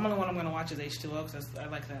 I'm only one I'm gonna watch is H2O because I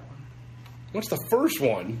like that one. What's the first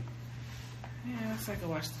one? Yeah, I could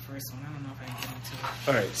watch the first one. I don't know if I can get into it.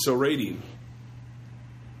 All right, so rating.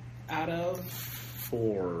 Out of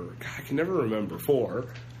 4. God, I can never remember. 4.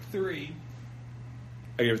 3.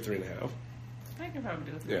 I give it 3.5. I could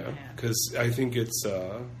probably do it 3.5. Yeah, because I think it's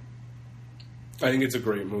a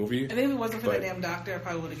great movie. I think if it wasn't for that damn doctor, I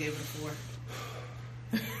probably would have gave it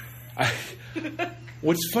a 4.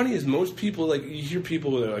 What's funny is most people, like, you hear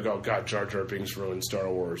people that are like, oh, God, Jar Jar Binks ruined Star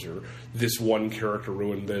Wars, or this one character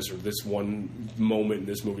ruined this, or this one moment in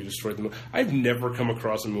this movie destroyed the movie. I've never come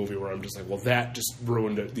across a movie where I'm just like, well, that just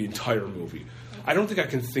ruined the entire movie. I don't think I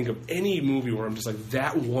can think of any movie where I'm just like,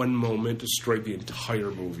 that one moment destroyed the entire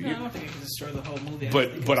movie. No, I don't think it can destroy the whole movie.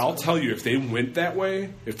 But I'll tell you, if they went that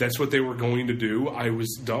way, if that's what they were going to do, I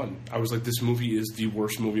was done. I was like, this movie is the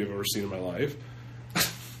worst movie I've ever seen in my life.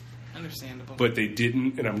 Understandable. But they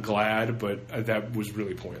didn't, and I'm glad, but that was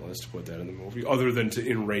really pointless to put that in the movie, other than to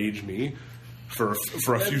enrage me for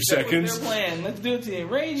a few seconds. That's their plan. Let's do it to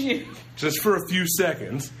enrage you. Just for a few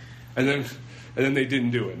seconds. And then they didn't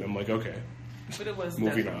do it, and I'm like, okay. But it was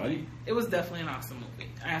moving on. It was definitely an awesome movie,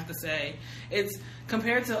 I have to say. It's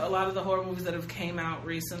compared to a lot of the horror movies that have came out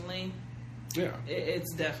recently. Yeah,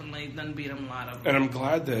 it's definitely done beat them a lot of. And I'm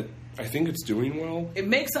glad that I think it's doing well. It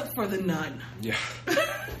makes up for The Nun. Yeah.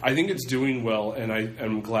 I think it's doing well, and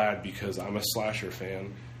I'm glad because I'm a slasher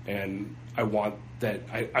fan, and I want that.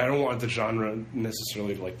 I don't want the genre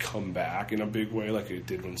necessarily to, like, come back in a big way like it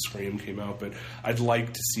did when Scream came out, but I'd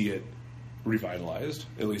like to see it revitalized,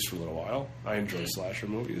 at least for a little while. I enjoy slasher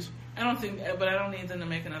movies. I don't need them to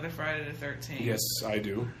make another Friday the 13th. Yes, I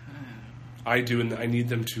do. I do, and I need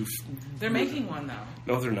them to... They're making one, though.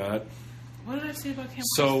 No, they're not. What did I say about Camp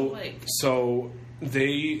Crystal Lake? So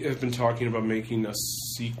they have been talking about making a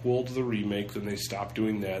sequel to the remake, then they stopped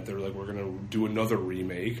doing that. They're like, we're going to do another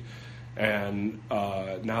remake. And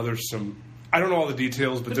now there's some... I don't know all the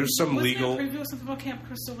details, but there's some legal... Wasn't there a preview of something about Camp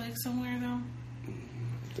Crystal Lake somewhere, though?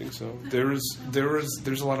 I think so.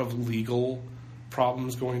 There's a lot of legal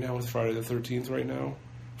problems going on with Friday the 13th right now,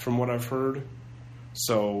 from what I've heard.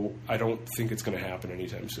 So I don't think it's going to happen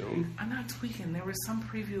anytime soon. I'm not tweaking. There was some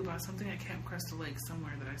preview about something at Camp Crystal Lake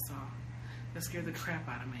somewhere that I saw that scared the crap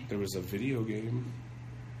out of me. There was a video game.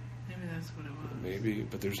 Maybe that's what it was. Maybe,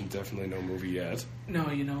 but there's definitely no movie yet. No,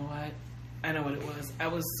 you know what? I know what it was. I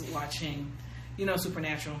was watching,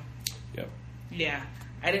 Supernatural. Yep. Yeah.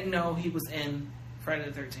 I didn't know he was in Friday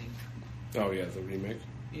the 13th. Oh, yeah, the remake?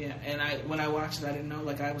 Yeah, and when I watched it, I didn't know.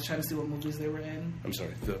 Like, I was trying to see what movies they were in. I'm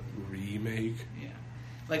sorry, the remake? Yeah.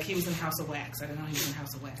 Like, he was in House of Wax. I didn't know he was in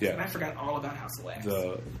House of Wax. Yeah. And I forgot all about House of Wax.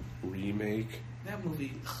 The remake? That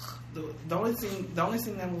movie, the only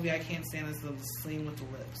thing in that movie I can't stand is the scene with the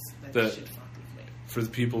lips. That shit fucked with me. For the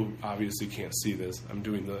people who obviously can't see this, I'm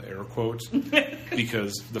doing the air quotes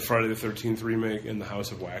because the Friday the 13th remake and the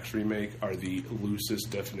House of Wax remake are the loosest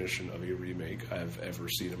definition of a remake I've ever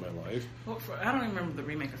seen in my life. Well, I don't even remember the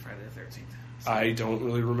remake of Friday the 13th. So. I don't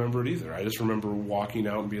really remember it either. I just remember walking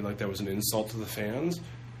out and being like, that was an insult to the fans.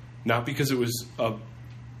 Not because it was a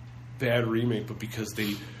bad remake, but because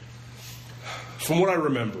they... From what I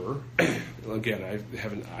remember, again,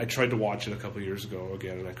 I tried to watch it a couple of years ago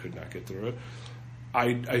again, and I could not get through it.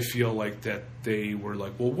 I feel like that they were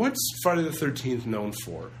like, well, what's Friday the 13th known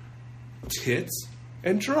for? Tits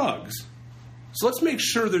and drugs. So let's make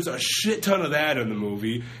sure there's a shit ton of that in the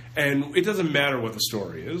movie, and it doesn't matter what the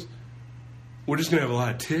story is. We're just going to have a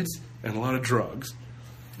lot of tits and a lot of drugs.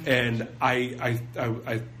 And I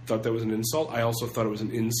thought that was an insult. I also thought it was an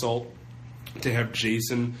insult to have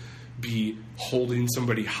Jason be holding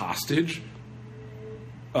somebody hostage.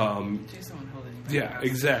 Jason would hold anybody yeah, hostage.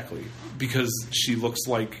 Exactly. Because she looks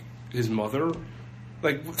like his mother.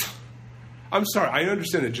 Like, I'm sorry. I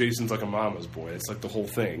understand that Jason's like a mama's boy. It's like the whole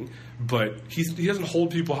thing. But he doesn't hold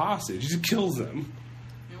people hostage. He just kills them.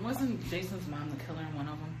 And wasn't Jason's mom the killer in one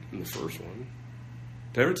of them? In the first one.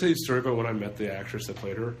 Did I ever tell you a story about when I met the actress that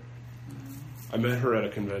played her? I met her at a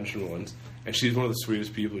convention once, and she's one of the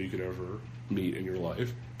sweetest people you could ever meet in your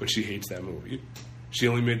life, but she hates that movie. She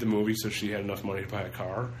only made the movie so she had enough money to buy a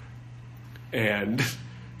car, and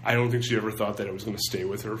I don't think she ever thought that it was going to stay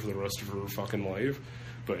with her for the rest of her fucking life,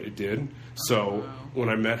 but it did. So when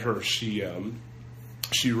I met her, she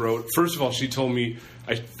wrote... First of all, she told me...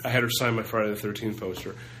 I had her sign my Friday the 13th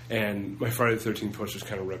poster, and my Friday the 13th poster is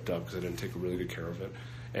kind of ripped up because I didn't take really good care of it.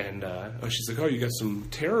 And she's like, oh, you got some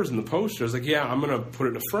terrors in the poster. I was like, yeah, I'm going to put it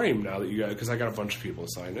in a frame now that you got it, because I got a bunch of people to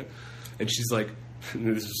sign it. And she's like,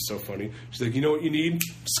 and this is so funny, she's like, you know what you need?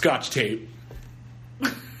 Scotch tape.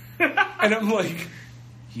 And I'm like,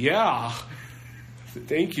 yeah,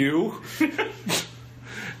 thank you.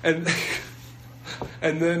 And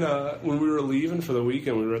then when we were leaving for the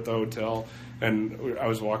weekend, we were at the hotel, and I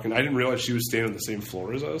was walking. I didn't realize she was staying on the same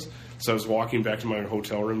floor as us, so I was walking back to my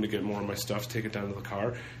hotel room to get more of my stuff, to take it down to the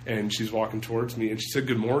car, and she's walking towards me, and she said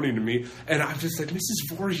good morning to me, and I'm just like,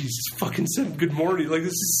 Mrs. Voorhees fucking said good morning. Like,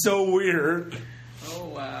 this is so weird. Oh,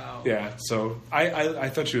 wow. Yeah, so I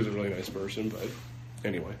thought she was a really nice person, but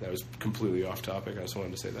anyway, that was completely off topic. I just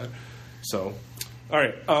wanted to say that. So... All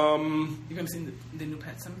right. You've ever seen the new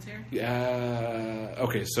Pet Sematary? Yeah.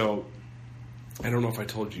 Okay, so I don't know if I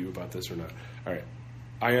told you about this or not. All right.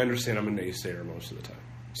 I understand I'm a naysayer most of the time.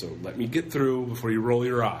 So let me get through before you roll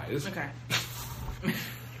your eyes. Okay.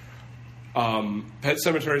 Pet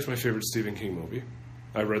Sematary is my favorite Stephen King movie.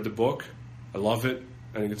 I read the book. I love it.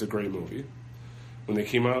 I think it's a great movie. When they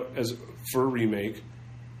came out for a remake,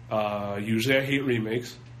 usually I hate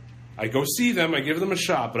remakes. I go see them. I give them a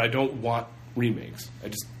shot, but I don't want remakes. I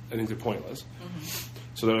think they're pointless. Mm-hmm.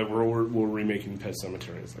 So they're like, we're remaking Pet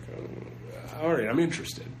Sematary. It's like, all right, I'm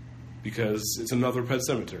interested, because it's another Pet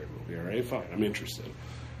Sematary movie. All right, fine, I'm interested.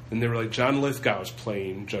 And they were like, John Lithgow's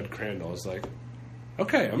playing Judd Crandall. I was like,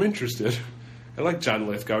 okay, I'm interested. I like John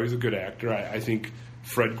Lithgow. He's a good actor. I think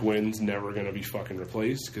Fred Gwynne's never going to be fucking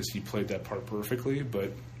replaced because he played that part perfectly,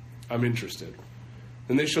 but I'm interested.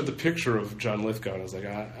 And they showed the picture of John Lithgow, and I was like,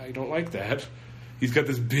 I don't like that. He's got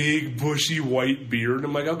this big, bushy, white beard. And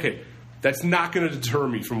I'm like, okay, that's not going to deter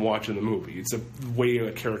me from watching the movie. It's the way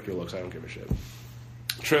a character looks. I don't give a shit.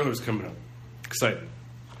 The trailer's coming up. Excited.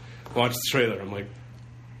 Watch the trailer. I'm like,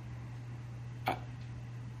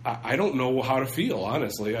 I don't know how to feel,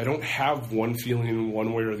 honestly. I don't have one feeling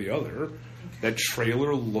one way or the other. Okay. That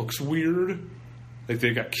trailer looks weird. Like,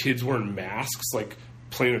 they got kids wearing masks, like,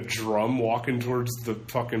 playing a drum, walking towards the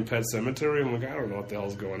fucking Pet Cemetery. I'm like, I don't know what the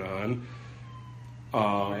hell's going on.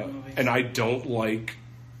 And I don't like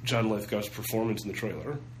John Lithgow's performance in the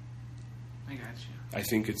trailer. I got you. I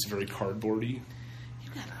think it's very cardboardy. You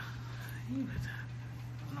gotta I don't know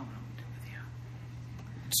what I'm gonna do with you.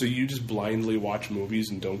 So you just blindly watch movies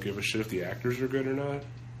and don't give a shit if the actors are good or not?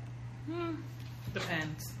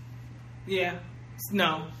 Depends. Yeah.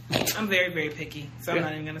 No. I'm very, very picky, so I'm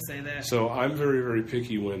not even going to say that. So I'm very, very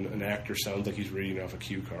picky when an actor sounds like he's reading off a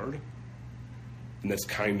cue card. And that's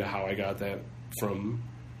kind of how I got that from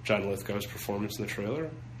John Lithgow's performance in the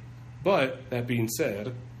trailer. But, that being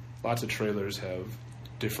said, lots of trailers have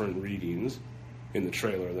different readings in the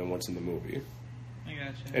trailer than what's in the movie. I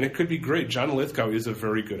gotcha. And it could be great. John Lithgow is a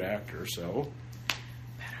very good actor, so...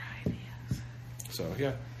 Better ideas. So,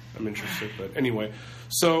 yeah. I'm interested, but anyway,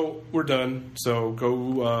 so we're done. So go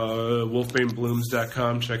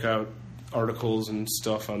wolfbaneblooms.com, check out articles and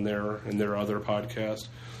stuff on there and their other podcast,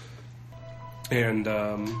 and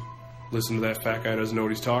listen to that fat guy doesn't know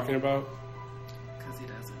what he's talking about. Because he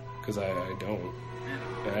doesn't. Because I don't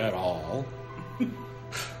at all.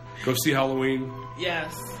 Go see Halloween.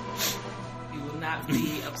 Yes, you will not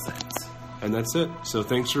be upset. And that's it. So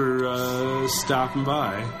thanks for stopping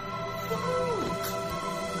by.